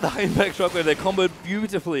was quite the high impact shockwave. They comboed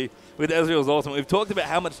beautifully with Ezreal's ultimate. We've talked about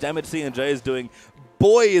how much damage CNJ is doing.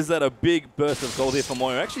 Boy, is that a big burst of gold here for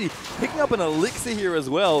Moyo. Actually picking up an elixir here as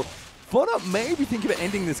well. 4-0 maybe think about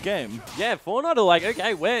ending this game. Yeah, 4-0 are like,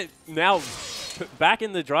 okay, we're now back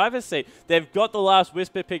in the driver's seat. They've got the last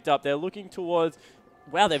Whisper picked up. They're looking towards,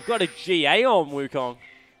 wow, they've got a GA on Wukong,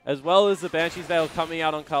 as well as the Banshee's Veil coming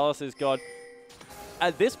out on Carlos's God.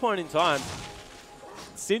 At this point in time,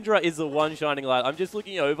 Syndra is the one shining light. I'm just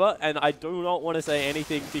looking over, and I do not want to say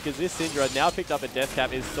anything because this Syndra now picked up a death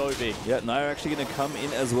cap is so big. Yeah, Naya actually going to come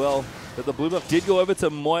in as well. But the blue buff did go over to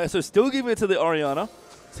Moya, so still give it to the Orianna.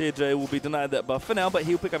 CJ will be denied that buff for now, but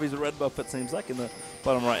he'll pick up his red buff, it seems like, in the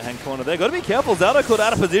bottom right-hand corner there. Got to be careful. Zelda caught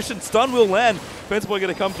out of position. Stun will land. Fence Boy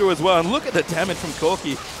going to come through as well. And look at the damage from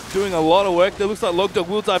Corki. Doing a lot of work. There looks like Logdog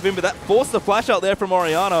will dive in, but that forced the flash out there from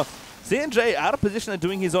Orianna. CNJ out of position and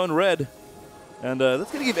doing his own red. And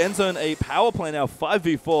that's going to give Endzone a power play now,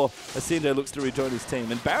 5v4, as CNJ looks to rejoin his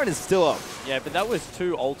team. And Baron is still up. Yeah, but that was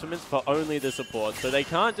 2 ultimates for only the support. So they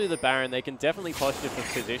can't do the Baron. They can definitely posture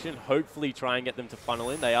for position, hopefully try and get them to funnel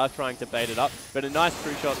in. They are trying to bait it up. But a nice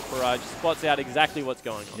True Shot Barrage spots out exactly what's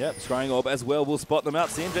going on. Yep, Scrying Orb as well will spot them out.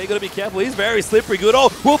 CNJ got to be careful. He's very slippery. Good. Oh,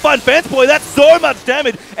 we'll find Fence Boy. That's so much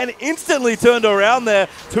damage. And instantly turned around there.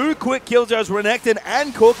 2 quick kills as Renekton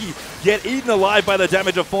and Corki get eaten alive by the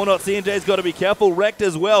damage of 4-0. CNJ's got to be careful. Wrecked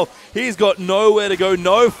as well. He's got nowhere to go,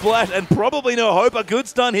 no flash, and probably no hope. A good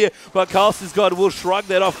stun here, but Carl's God will shrug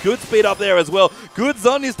that off. Good speed up there as well. Good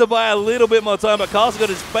Zon needs to buy a little bit more time, but Carl's got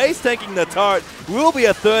his face taking the turret. Will be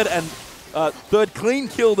a third clean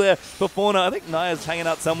kill there for 4-0. I think Naya's hanging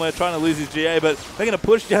out somewhere trying to lose his GA, but they're going to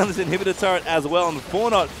push down this inhibitor turret as well, and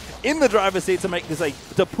 4-0 in the driver's seat to make this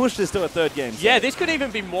to push this to a 3rd game. Yeah, this could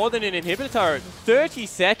even be more than an inhibitor turret. 30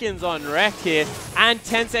 seconds on Wrecked here and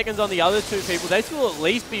 10 seconds on the other 2 people. This will at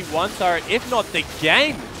least be 1 turret, if not the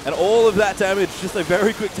game. And all of that damage, just a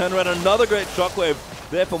very quick turnaround. Another great shockwave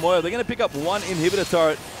there for Moyo. They're going to pick up 1 inhibitor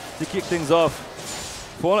turret to kick things off.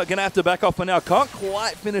 4-0 going to have to back off for now. Can't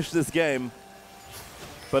quite finish this game.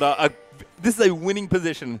 But this is a winning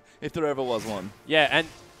position if there ever was one. Yeah, and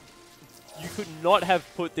you could not have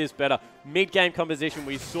put this better. Mid-game composition,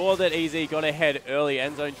 we saw that EZ got ahead early.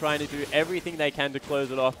 Endzone trying to do everything they can to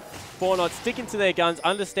close it off. 4-0 sticking to their guns,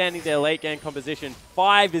 understanding their late-game composition.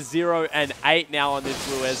 5-0 and 8 now on this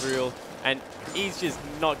blue Ezreal. And he's just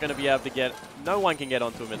not going to be able to get... No one can get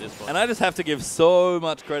onto him at this point. And I just have to give so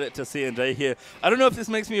much credit to CNJ here. I don't know if this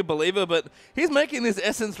makes me a believer, but he's making this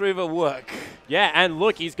Essence Reaver work. Yeah, and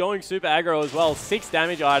look, he's going super aggro as well. 6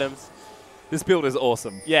 damage items. This build is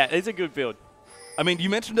awesome. Yeah, it's a good build. I mean, you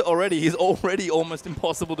mentioned it already. He's already almost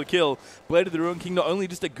impossible to kill. Blade of the Ruin King, not only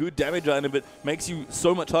just a good damage item, but makes you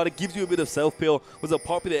so much harder, gives you a bit of self-peel. Was a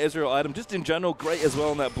popular Ezreal item. Just in general, great as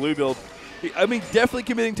well in that blue build. I mean, definitely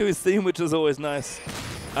committing to his theme, which is always nice.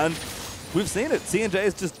 And we've seen it. CNJ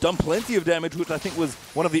has just done plenty of damage, which I think was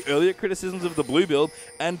one of the earlier criticisms of the blue build,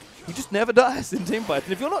 and he just never dies in teamfights.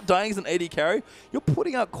 And if you're not dying as an AD carry, you're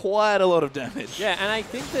putting out quite a lot of damage. Yeah, and I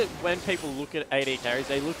think that when people look at AD carries,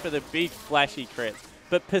 they look for the big, flashy crits.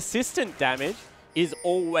 But persistent damage is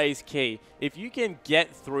always key. If you can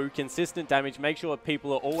get through consistent damage, make sure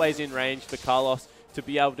people are always in range for Carlos to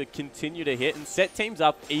be able to continue to hit and set teams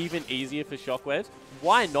up even easier for shockwaves.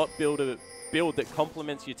 why not build a build that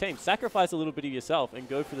complements your team? Sacrifice a little bit of yourself and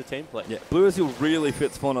go for the team play. Yeah, Blue Ezreal really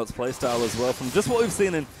fits Fortnite's playstyle as well, from just what we've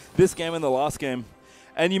seen in this game and the last game.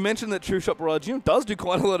 And you mentioned that True Shot Barrage does do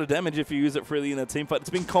quite a lot of damage if you use it freely in a team fight. It's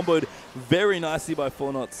been comboed very nicely by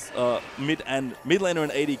Fortnite's mid laner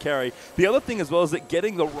and AD carry. The other thing as well is that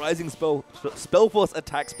getting the Rising Spellforce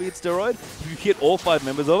attack speed steroid, if you hit all 5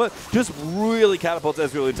 members of it, just really catapults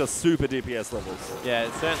Ezreal into super DPS levels. Yeah,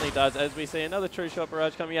 it certainly does. As we see another True Shot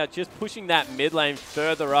Barrage coming out, just pushing that mid lane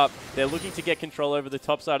further up. They're looking to get control over the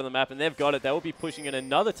top side of the map, and they've got it. They will be pushing in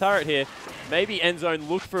another turret here. Maybe Endzone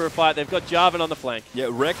look for a fight. They've got Jarvan on the flank. Yeah,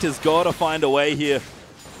 Rekt has got to find a way here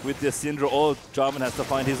with this Syndra, or Jarvan has to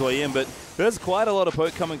find his way in, but there's quite a lot of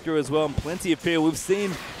poke coming through as well, and plenty of peel. We've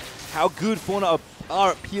seen how good Fauna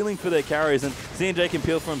are peeling for their carries, and C&J can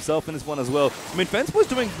peel for himself in this one as well. I mean, Fencepoint's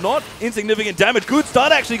doing not insignificant damage. Good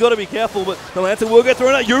start, actually, got to be careful, but the Lancer will get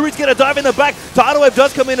thrown out. Yuri's going to dive in the back. Tidal Wave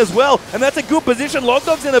does come in as well, and that's a good position.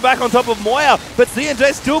 Logdog's in the back on top of Moya, but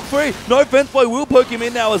C&J still free. No, Fencepoint will poke him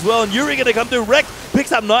in now as well, and Yuri going to come through. Rekt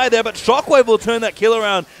picks up Naya there, but Shockwave will turn that kill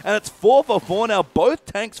around, and it's 4 for 4 now. Both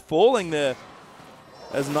tanks falling there,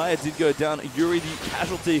 as Naya did go down. Yuri the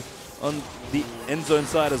casualty on the Endzone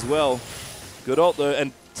side as well. Good ult though,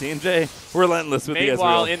 and T&J relentless with the Ezreal.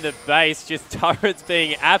 Meanwhile, in the base, just turrets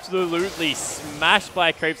being absolutely smashed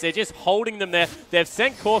by creeps. They're just holding them there. They've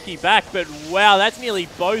sent Corki back, but wow, that's nearly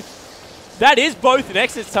both. That is both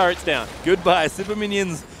Nexus turrets down. Goodbye. Super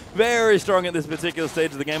Minions very strong at this particular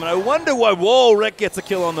stage of the game, and I wonder why Rekt gets a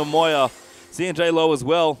kill on the Moya. C&J low as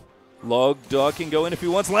well. Logdog can go in if he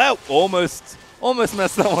wants. Wow, almost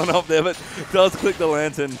messed that one up there, but does click the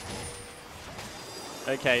Lantern.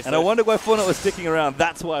 Okay, so and I wonder why Fortnite was sticking around.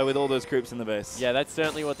 That's why, with all those creeps in the base. Yeah, that's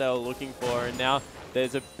certainly what they were looking for. And now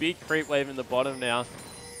there's a big creep wave in the bottom now.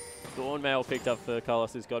 Thornmail picked up for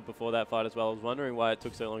Carlos's God before that fight as well. I was wondering why it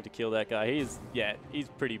took so long to kill that guy. He's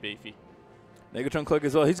pretty beefy. Negatron Cloak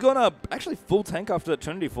as well. He's gone actually full tank after that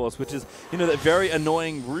Trinity Force, which is, that very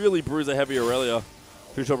annoying, really bruiser-heavy Aurelia.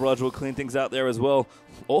 True Shot Barrage will clean things out there as well.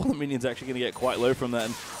 All the minions actually going to get quite low from that,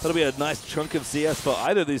 and that'll be a nice chunk of CS for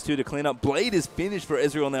either of these two to clean up. Blade is finished for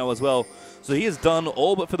Ezreal now as well, so he has done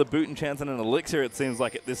all but for the boot enchant and an elixir, it seems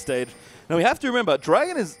like, at this stage. Now we have to remember,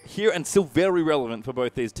 Dragon is here and still very relevant for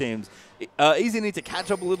both these teams. Easy need to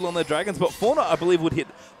catch up a little on their dragons, but Fauna, I believe, would hit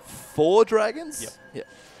 4 dragons,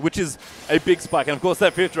 which is a big spike, and of course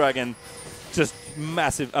that 5th dragon, just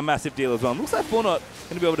a massive deal as well. Looks like Fauna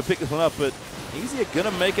going to be able to pick this one up, but Easy are going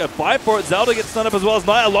to make a fight for it. Zelda gets stunned up as well as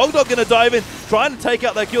Naya. Logdog going to dive in, trying to take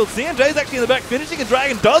out that kill. CNJ's actually in the back, finishing, and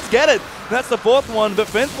Dragon does get it. That's the 4th one, but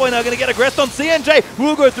Fencepoint now going to get aggressed on CNJ.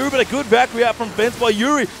 Will go through, but a good Valkyrie out from Fencepoint.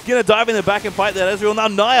 Yuri going to dive in the back and fight that Ezreal. Now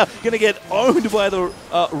Naya going to get owned by the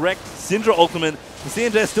Rekt Syndra ultimate.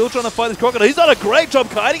 CNJ still trying to fight this Crocodile. He's done a great job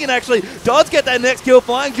kiting and actually does get that next kill.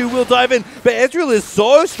 Flying Jew will dive in, but Ezreal is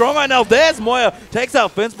so strong right now. There's Moya. Takes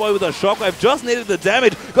out Fencepoint with a shockwave. Just needed the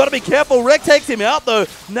damage. Got to be careful. Rekt takes him out though.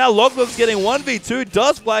 Now Logdog's getting 1v2.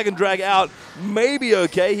 Does flag and drag out. Maybe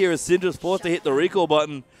okay here as Syndra's forced to hit the recall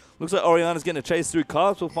button. Looks like Oriana's going to chase through.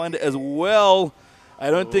 Carps will find it as well.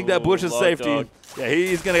 I don't think that bush is safety. Yeah,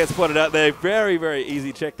 he's going to get spotted out there. Very, very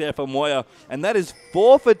easy check there for Moya. And that is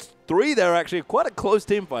 4 for 3 there, actually. Quite a close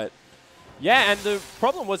team fight. Yeah, and the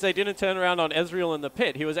problem was they didn't turn around on Ezreal in the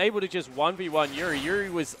pit. He was able to just 1v1 Yuri. Yuri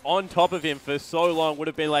was on top of him for so long. Would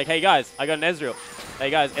have been like, hey guys, I got an Ezreal. Hey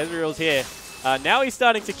guys, Ezreal's here. Now he's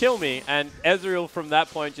starting to kill me. And Ezreal from that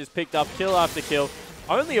point just picked up kill after kill.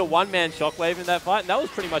 Only a one-man shockwave in that fight, and that was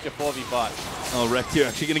pretty much a 4v5. Oh, Rekt here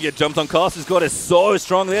actually going to get jumped on. Carster's got is so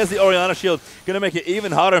strong. There's the Oriana shield. Going to make it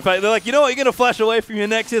even harder. In fact, they're like, you know what? You're going to flash away from your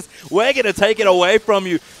Nexus. We're going to take it away from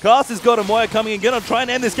you. Carster's got a Moya coming in. Going to try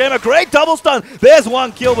and end this game. A great double stun. There's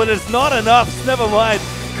one kill, but it's not enough. Never mind.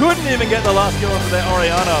 Couldn't even get the last kill onto their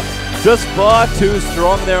Oriana. Just far too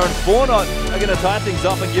strong there, and Fortnite are going to tie things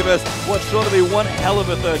up and give us what's sure to be one hell of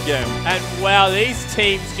a 3rd game. And wow, these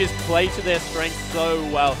teams just play to their strengths so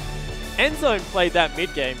well. Endzone played that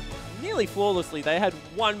mid game nearly flawlessly. They had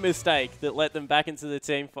one mistake that let them back into the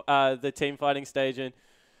team fighting stage, and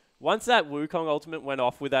once that Wukong ultimate went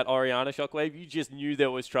off with that Oriana shockwave, you just knew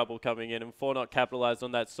there was trouble coming in, and Fortnite capitalized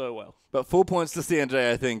on that so well. But full points to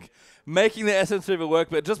CNJ, I think. Making the essence of it work,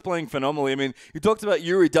 but just playing phenomenally. I mean, you talked about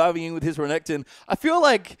Yuri diving in with his Renekton. I feel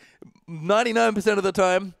like 99% of the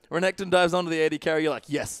time, Renekton dives onto the AD carry, you're like,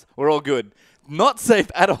 yes, we're all good. Not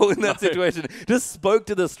safe at all in that situation. Just spoke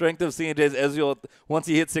to the strength of CNJ's Ezreal once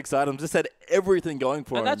he hit 6 items. Just had everything going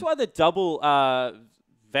for him. And that's why the double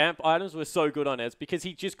Vamp items were so good on Ez because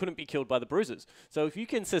he just couldn't be killed by the bruises. So if you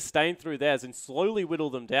can sustain through theirs and slowly whittle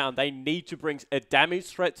them down, they need to bring a damage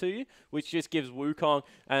threat to you, which just gives Wukong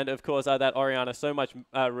and, of course, that Orianna so much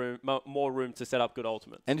more room to set up good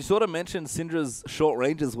ultimates. And you sort of mentioned Syndra's short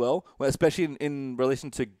range as well, especially in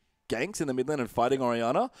relation to ganks in the mid lane and fighting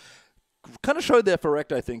Orianna. Kind of showed there for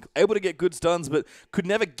Rect, I think. Able to get good stuns, but could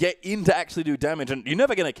never get in to actually do damage. And you're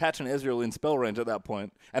never going to catch an Ezreal in spell range at that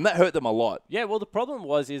point. And that hurt them a lot. Yeah, well, the problem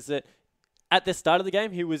is that at the start of the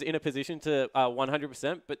game, he was in a position to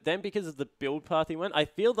 100%, but then because of the build path he went, I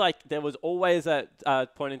feel like there was always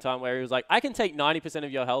that point in time where he was like, I can take 90%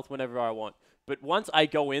 of your health whenever I want. But once I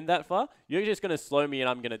go in that far, you're just going to slow me and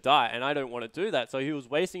I'm going to die. And I don't want to do that. So he was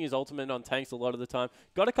wasting his ultimate on tanks a lot of the time.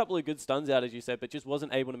 Got a couple of good stuns out, as you said, but just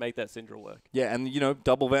wasn't able to make that Syndra work. Yeah, and,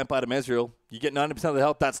 double vamp item Ezreal. You get 90% of the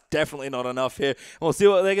health. That's definitely not enough here. And we'll see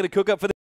what they're going to cook up for